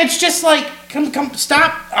 man, it's just like, come,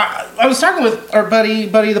 stop. I was talking with our buddy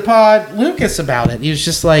the pod, Lucas, about it.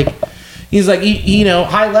 He's like,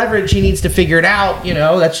 high leverage. He needs to figure it out.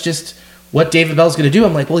 That's just what David Bell's going to do.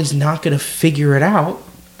 I'm like, well, he's not going to figure it out.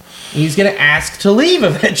 He's going to ask to leave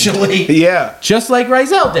eventually. Yeah, just like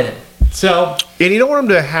Reisel did. So, and you don't want him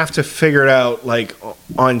to have to figure it out like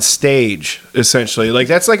on stage. Essentially, like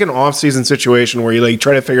that's like an off-season situation where you like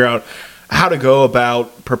try to figure out how to go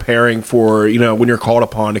about preparing for when you're called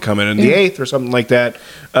upon to come in the 8th or something like that,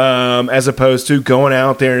 as opposed to going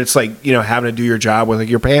out there and it's like having to do your job with like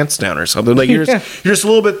your pants down or something. Like you're just a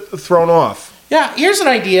little bit thrown off. Yeah, here's an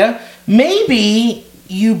idea. Maybe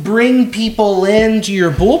you bring people into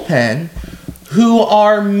your bullpen who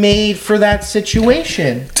are made for that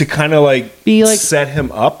situation. To kind of be set him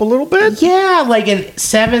up a little bit? Yeah, like an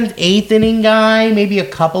 7th, 8th inning guy, maybe a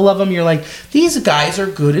couple of them. You're like, these guys are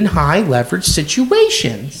good in high leverage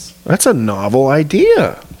situations. That's a novel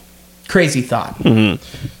idea. Crazy thought. Mm-hmm.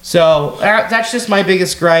 So that's just my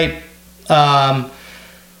biggest gripe.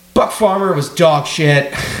 Buck Farmer was dog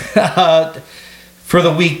shit. For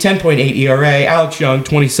the week, 10.8 ERA. Alex Young,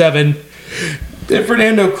 27. And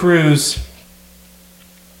Fernando Cruz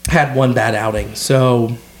had one bad outing.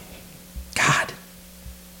 So, God,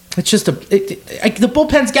 it's just the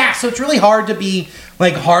bullpen's gas. So it's really hard to be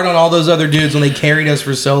hard on all those other dudes when they carried us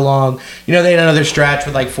for so long. They had another stretch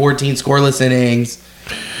with 14 scoreless innings.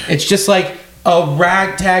 It's just like a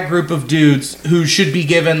ragtag group of dudes who should be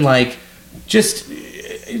given I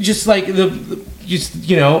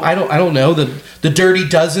don't know, the Dirty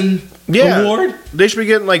Dozen award. They should be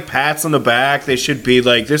getting pats on the back. They should be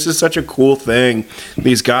this is such a cool thing.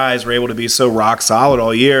 These guys were able to be so rock solid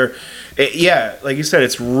all year. Like you said,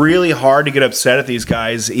 it's really hard to get upset at these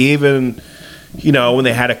guys, even when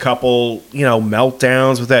they had a couple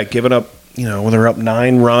meltdowns with that giving up. When they're up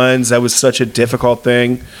 9 runs, that was such a difficult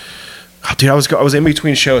thing. Oh, dude, I was in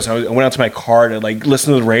between shows. I went out to my car to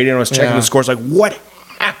listen to the radio and I was checking the scores. What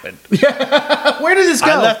happened? Where did this go?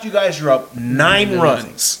 I left you guys. You're up 9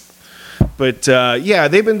 runs. But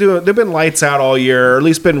they've been lights out all year, or at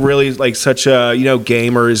least been really such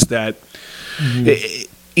gamers that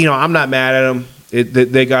I'm not mad at them.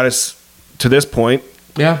 They got us to this point.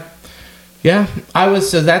 Yeah.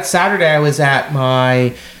 So that Saturday I was at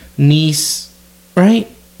my niece,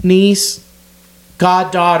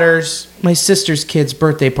 goddaughter's, my sister's kid's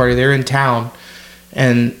birthday party. They're in town,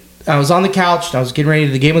 and I was on the couch, and I was getting ready.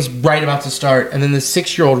 The game was right about to start, and then the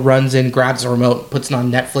 6-year-old runs in, grabs the remote, puts it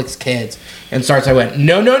on Netflix Kids, and starts. I went,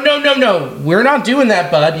 no, we're not doing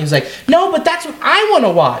that, bud. And he was like, no, but that's what I want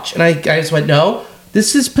to watch. And I just went, no,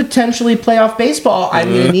 this is potentially playoff baseball. I'm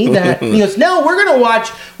going to need that. And he goes, no,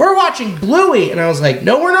 we're watching Bluey. And I was like,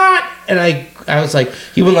 no, we're not. And I was like,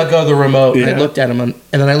 he wouldn't let go of the remote. And I looked at him, and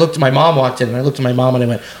then I looked at my mom, walked in, and I looked at my mom, and I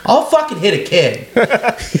went, I'll fucking hit a kid.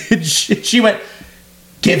 And she went,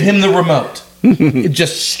 give him the remote.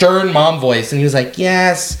 Just stern mom voice. And he was like,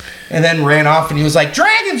 yes. And then ran off, and he was like,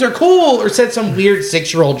 dragons are cool, or said some weird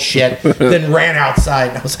 6-year-old shit, then ran outside.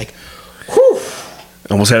 And I was like, whew.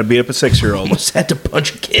 Almost had to beat up a 6-year-old. Almost had to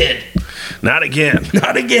punch a kid. Not again.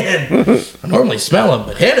 I normally smell him,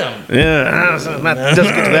 but hit him. Yeah, it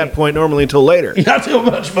doesn't get to that point normally until later. Not too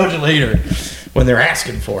much later when they're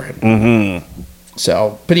asking for it. Mm-hmm.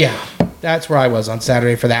 So, but yeah, that's where I was on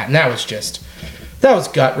Saturday for that. And that was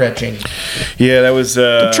gut-wrenching. Yeah, that was...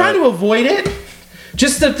 I'm trying to avoid it.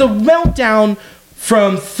 Just that the meltdown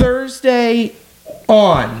from Thursday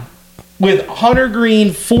on with Hunter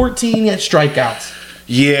Green, 14 strikeouts.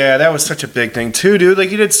 Yeah, that was such a big thing too, dude.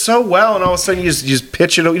 You did so well, and all of a sudden you just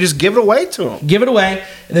pitch it, you just give it away to him. Give it away,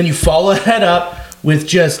 and then you follow that up with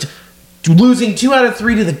just losing 2 out of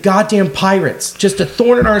 3 to the goddamn Pirates. Just a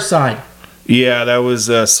thorn in our side. Yeah, that was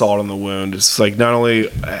salt on the wound. It's not only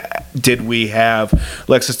did we have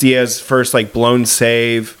Alexis Diaz's first blown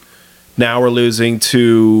save, now we're losing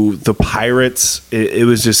to the Pirates. It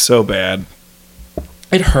was just so bad.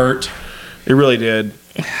 It hurt. It really did.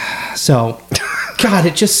 So, God,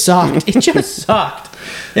 it just sucked. It just sucked.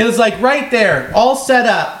 It was like right there, all set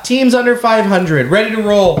up. Teams under 500, ready to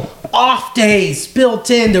roll. Off days built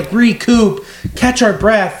in to recoup, catch our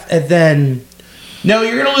breath, and then, no,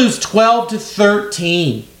 you're going to lose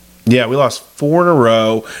 12-13. Yeah, we lost 4 in a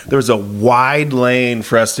row. There was a wide lane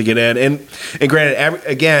for us to get in. And granted,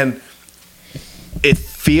 again, it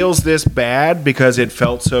feels this bad because it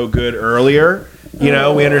felt so good earlier. You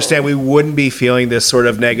know, we understand we wouldn't be feeling this sort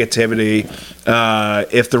of negativity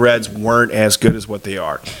if the Reds weren't as good as what they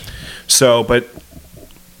are. So, but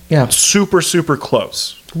yeah, super, super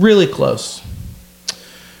close. Really close.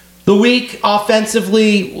 The week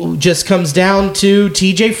offensively just comes down to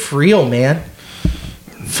TJ Friel, man.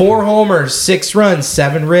 4 homers, 6 runs,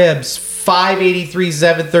 7 ribs, 583,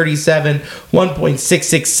 737,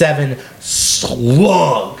 1.667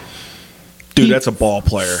 slug. Dude, that's a ball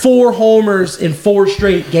player. 4 homers in 4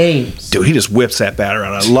 straight games. Dude, he just whips that batter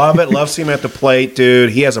out. I love it. Love seeing him at the plate,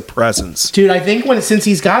 dude. He has a presence. Dude, I think since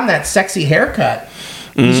he's gotten that sexy haircut,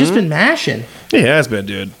 he's just been mashing. He has been,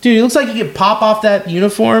 dude. Dude, he looks like he could pop off that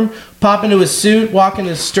uniform, pop into his suit, walk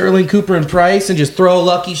into Sterling, Cooper, and Price, and just throw a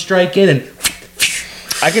lucky strike in and...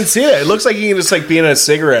 I can see that. It looks like he can just like be in a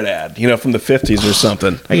cigarette ad, you know, from the 50s or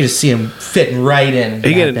something. I can just see him fitting right in.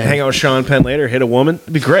 He can hang out with Sean Penn later, hit a woman.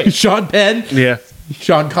 It'd be great. Sean Penn? Yeah.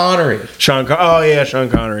 Sean Connery. Sean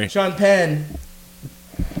Connery. Sean Penn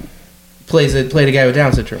played a guy with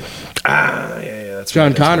Down syndrome. Yeah, that's Sean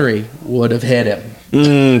right. Connery would have hit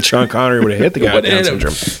him. Sean Connery would have hit the guy with Down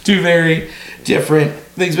syndrome. 2 very different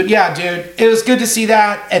things. But yeah, dude, it was good to see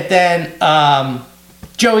that. And then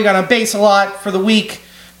Joey got on base a lot for the week.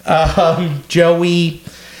 Joey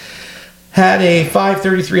had a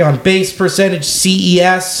 .533 on base percentage.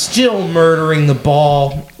 CES still murdering the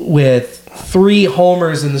ball with 3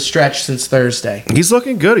 homers in the stretch since Thursday. He's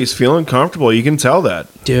looking good. He's feeling comfortable. You can tell that.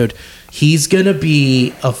 Dude, he's going to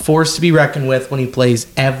be a force to be reckoned with when he plays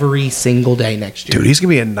every single day next year. Dude, he's going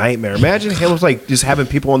to be a nightmare. Imagine him with like just having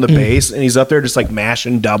people on the base and he's up there just like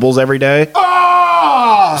mashing doubles every day.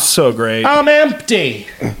 So great. I'm empty.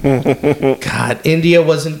 God, India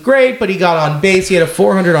wasn't great, but he got on base. He had a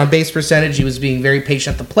 .400 on base percentage. He was being very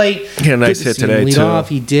patient at the plate. He had a nice hit today, too. Off.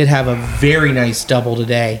 He did have a very nice double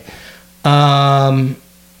today. So,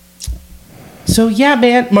 yeah,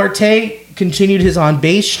 man, Marte continued his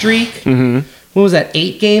on-base streak. Mm-hmm. What was that,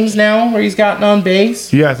 8 games now where he's gotten on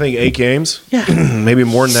base? Yeah, I think 8 games. Yeah. Maybe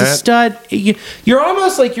more than that. He's a stud. You're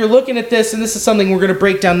almost like you're looking at this, and this is something we're going to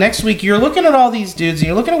break down next week. You're looking at all these dudes, and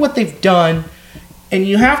you're looking at what they've done, and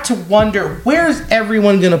you have to wonder, where's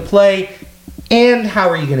everyone going to play, and how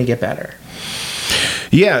are you going to get better?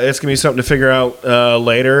 Yeah, it's going to be something to figure out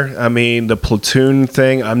later. I mean, the platoon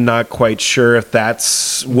thing, I'm not quite sure if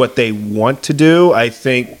that's what they want to do. I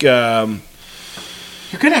think...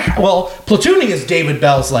 platooning is David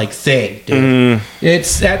Bell's like thing, dude.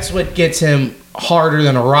 That's what gets him harder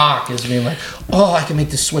than a rock, is being like, oh, I can make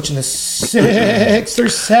this switch in the 6th or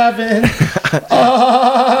 7th.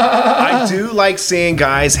 I do like seeing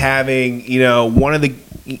guys having,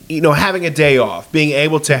 having a day off, being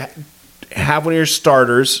able to have one of your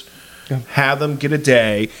starters, have them get a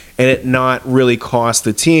day, and it not really cost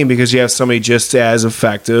the team because you have somebody just as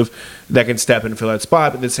effective that can step in and fill that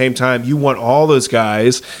spot. But at the same time, you want all those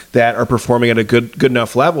guys that are performing at a good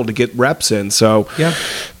enough level to get reps in. So yeah.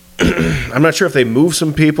 I'm not sure if they move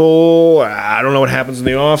some people. I don't know what happens in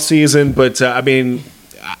the offseason, but I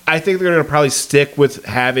think they're going to probably stick with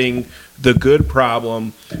having the good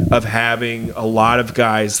problem of having a lot of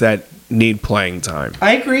guys that need playing time.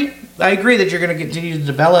 I agree that you're going to continue to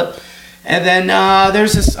develop. And then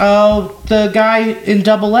there's this, the guy in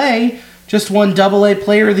AA just won AA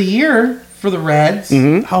Player of the Year for the Reds.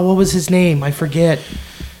 Mm-hmm. Oh, what was his name? I forget.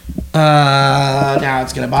 Now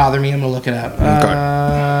it's going to bother me. I'm going to look it up.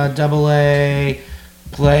 AA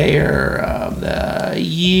Player of the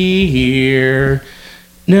Year.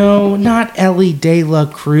 No, not Ellie De La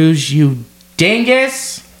Cruz, you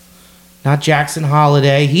dingus. Not Jackson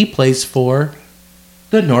Holiday. He plays for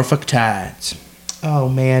the Norfolk Tides. Oh,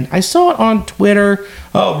 man. I saw it on Twitter.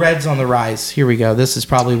 Oh, Reds on the rise. Here we go. This is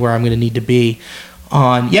probably where I'm going to need to be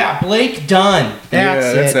on. Yeah, Blake Dunn.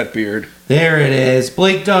 That's that beard. There it is.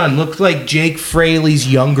 Blake Dunn looks like Jake Fraley's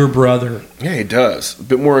younger brother. Yeah, he does. A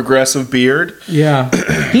bit more aggressive beard. Yeah.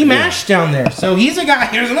 He mashed down there. So he's a guy.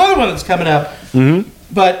 Here's another one that's coming up. Mm-hmm.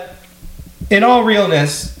 But in all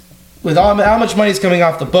realness, with how much money is coming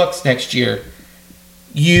off the books next year,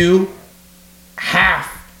 you have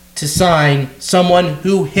to sign someone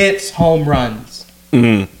who hits home runs.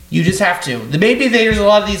 Mm-hmm. You just have to. Maybe there's a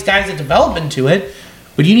lot of these guys that develop into it,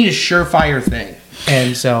 but you need a surefire thing.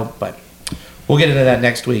 And so, but we'll get into that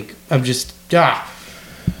next week. I'm just,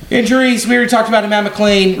 injuries, we already talked about him. Matt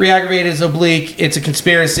McClain, re-aggravated his oblique. It's a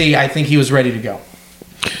conspiracy. I think he was ready to go.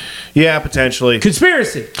 Yeah, potentially.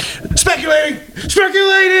 Conspiracy. Speculating!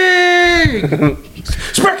 Speculate.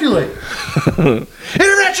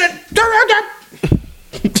 Intervention!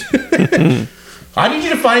 I need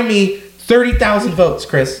you to find me 30,000 votes,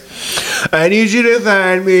 Chris. I need you to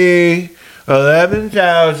find me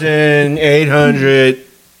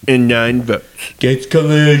 11,809 votes. Gets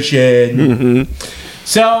collusion.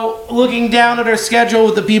 So, looking down at our schedule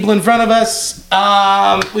with the people in front of us,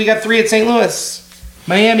 we got 3 at St. Louis.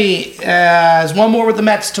 Miami has one more with the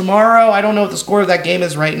Mets tomorrow. I don't know what the score of that game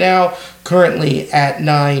is right now. Currently at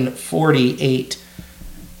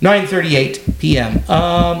 9:38 p.m.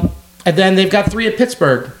 And then they've got 3 at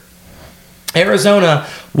Pittsburgh. Arizona,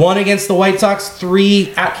 1 against the White Sox,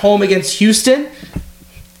 3 at home against Houston.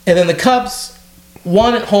 And then the Cubs,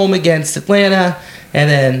 1 at home against Atlanta. And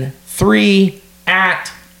then 3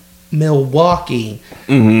 at Milwaukee.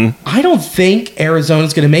 I don't think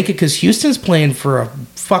Arizona's going to make it because Houston's playing for a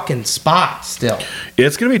fucking spot still.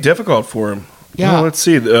 It's going to be difficult for him. Yeah. Well, let's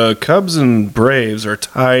see. The Cubs and Braves are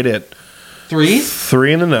tied at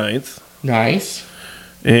 3 in the 9th. Nice.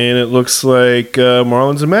 And it looks like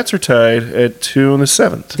Marlins and Mets are tied at 2 in the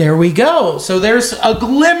 7th. There we go. So there's a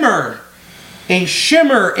glimmer, a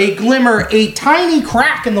shimmer, a glimmer, a tiny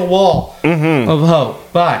crack in the wall of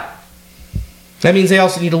hope. But that means they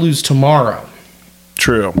also need to lose tomorrow.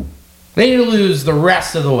 True. They need to lose the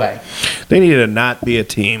rest of the way. They need to not be a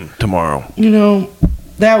team tomorrow. You know,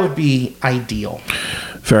 that would be ideal.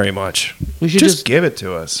 Very much. We should just give it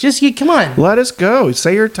to us. Come on. Let us go.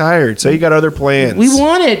 Say you're tired. Say you got other plans. We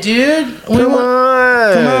want it, dude. Come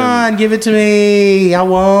on. Give it to me. I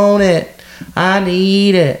want it. I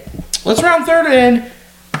need it. Let's round third in.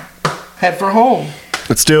 Head for home.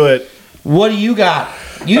 Let's do it. What do you got?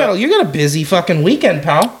 You got a busy fucking weekend,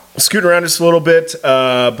 pal. Scooting around just a little bit,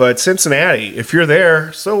 but Cincinnati, if you're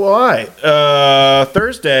there, so will I.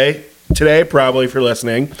 Thursday, today probably if you're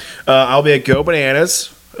listening, I'll be at Go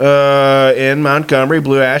Bananas in Montgomery,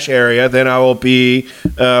 Blue Ash area. Then I will be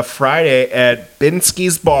Friday at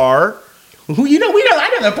Binsky's Bar. I know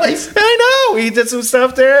that place. I know. We did some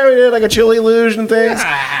stuff there. We did like a chili luge and things.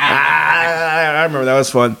 I remember that was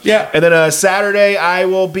fun. Yeah. And then Saturday I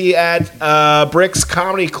will be at Bricks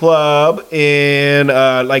Comedy Club in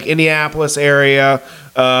like Indianapolis area.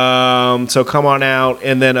 So come on out.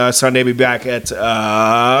 And then Sunday I'll be back at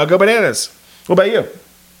Go Bananas. What about you?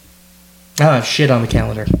 I don't have shit on the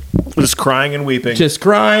calendar. Just crying and weeping. Just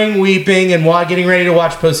crying, weeping, and getting ready to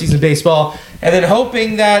watch postseason baseball. And then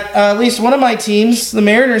hoping that at least one of my teams, the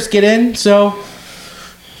Mariners, get in. So,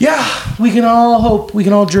 yeah, we can all hope. We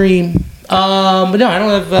can all dream. But no, I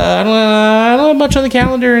don't have much on the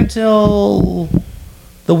calendar until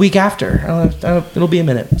the week after. It'll be a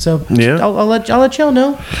minute. So yeah, I'll let y'all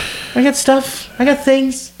know. I got stuff. I got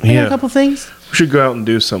things. I got a couple things. We should go out and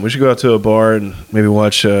do something. We should go out to a bar and maybe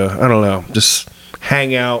watch. I don't know, just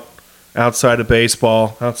hang out outside of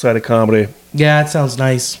baseball, outside of comedy. Yeah, it sounds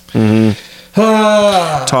nice.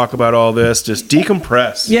 Talk about all this, just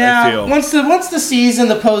decompress. Yeah, I feel. once the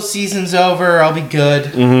postseason's over, I'll be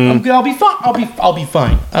good. I'll be fine. I'll be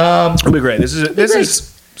fine. It'll be great. This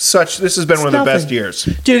has been one of the best years,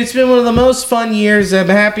 dude. It's been one of the most fun years. I'm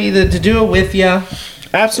happy to do it with you.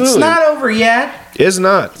 Absolutely, it's not over yet. It's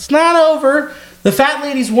not. It's not over. The fat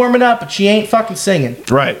lady's warming up, but she ain't fucking singing.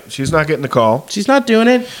 Right, she's not getting the call. She's not doing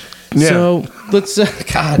it. Yeah. So let's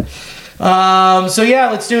God. So yeah,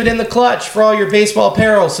 let's do it in the clutch for all your baseball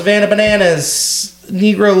apparel. Savannah Bananas,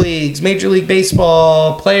 Negro Leagues, Major League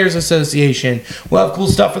Baseball, Players Association. We'll have cool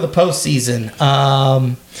stuff for the postseason.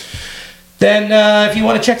 Then if you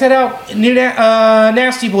want to check that out, new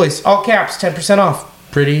Nasty Boys, all caps, 10% off.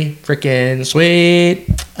 Pretty freaking sweet.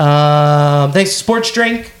 Thanks to Sports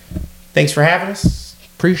Drink. Thanks for having us.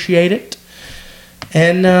 Appreciate it.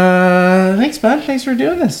 And thanks, bud. Thanks for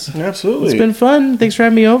doing this. Absolutely. It's been fun. Thanks for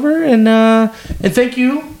having me over. And thank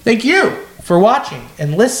you for watching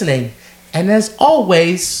and listening. And as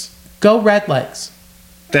always, go Red Legs.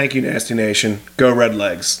 Thank you, Nasty Nation. Go Red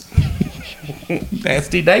Legs.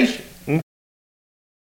 Nasty Nation.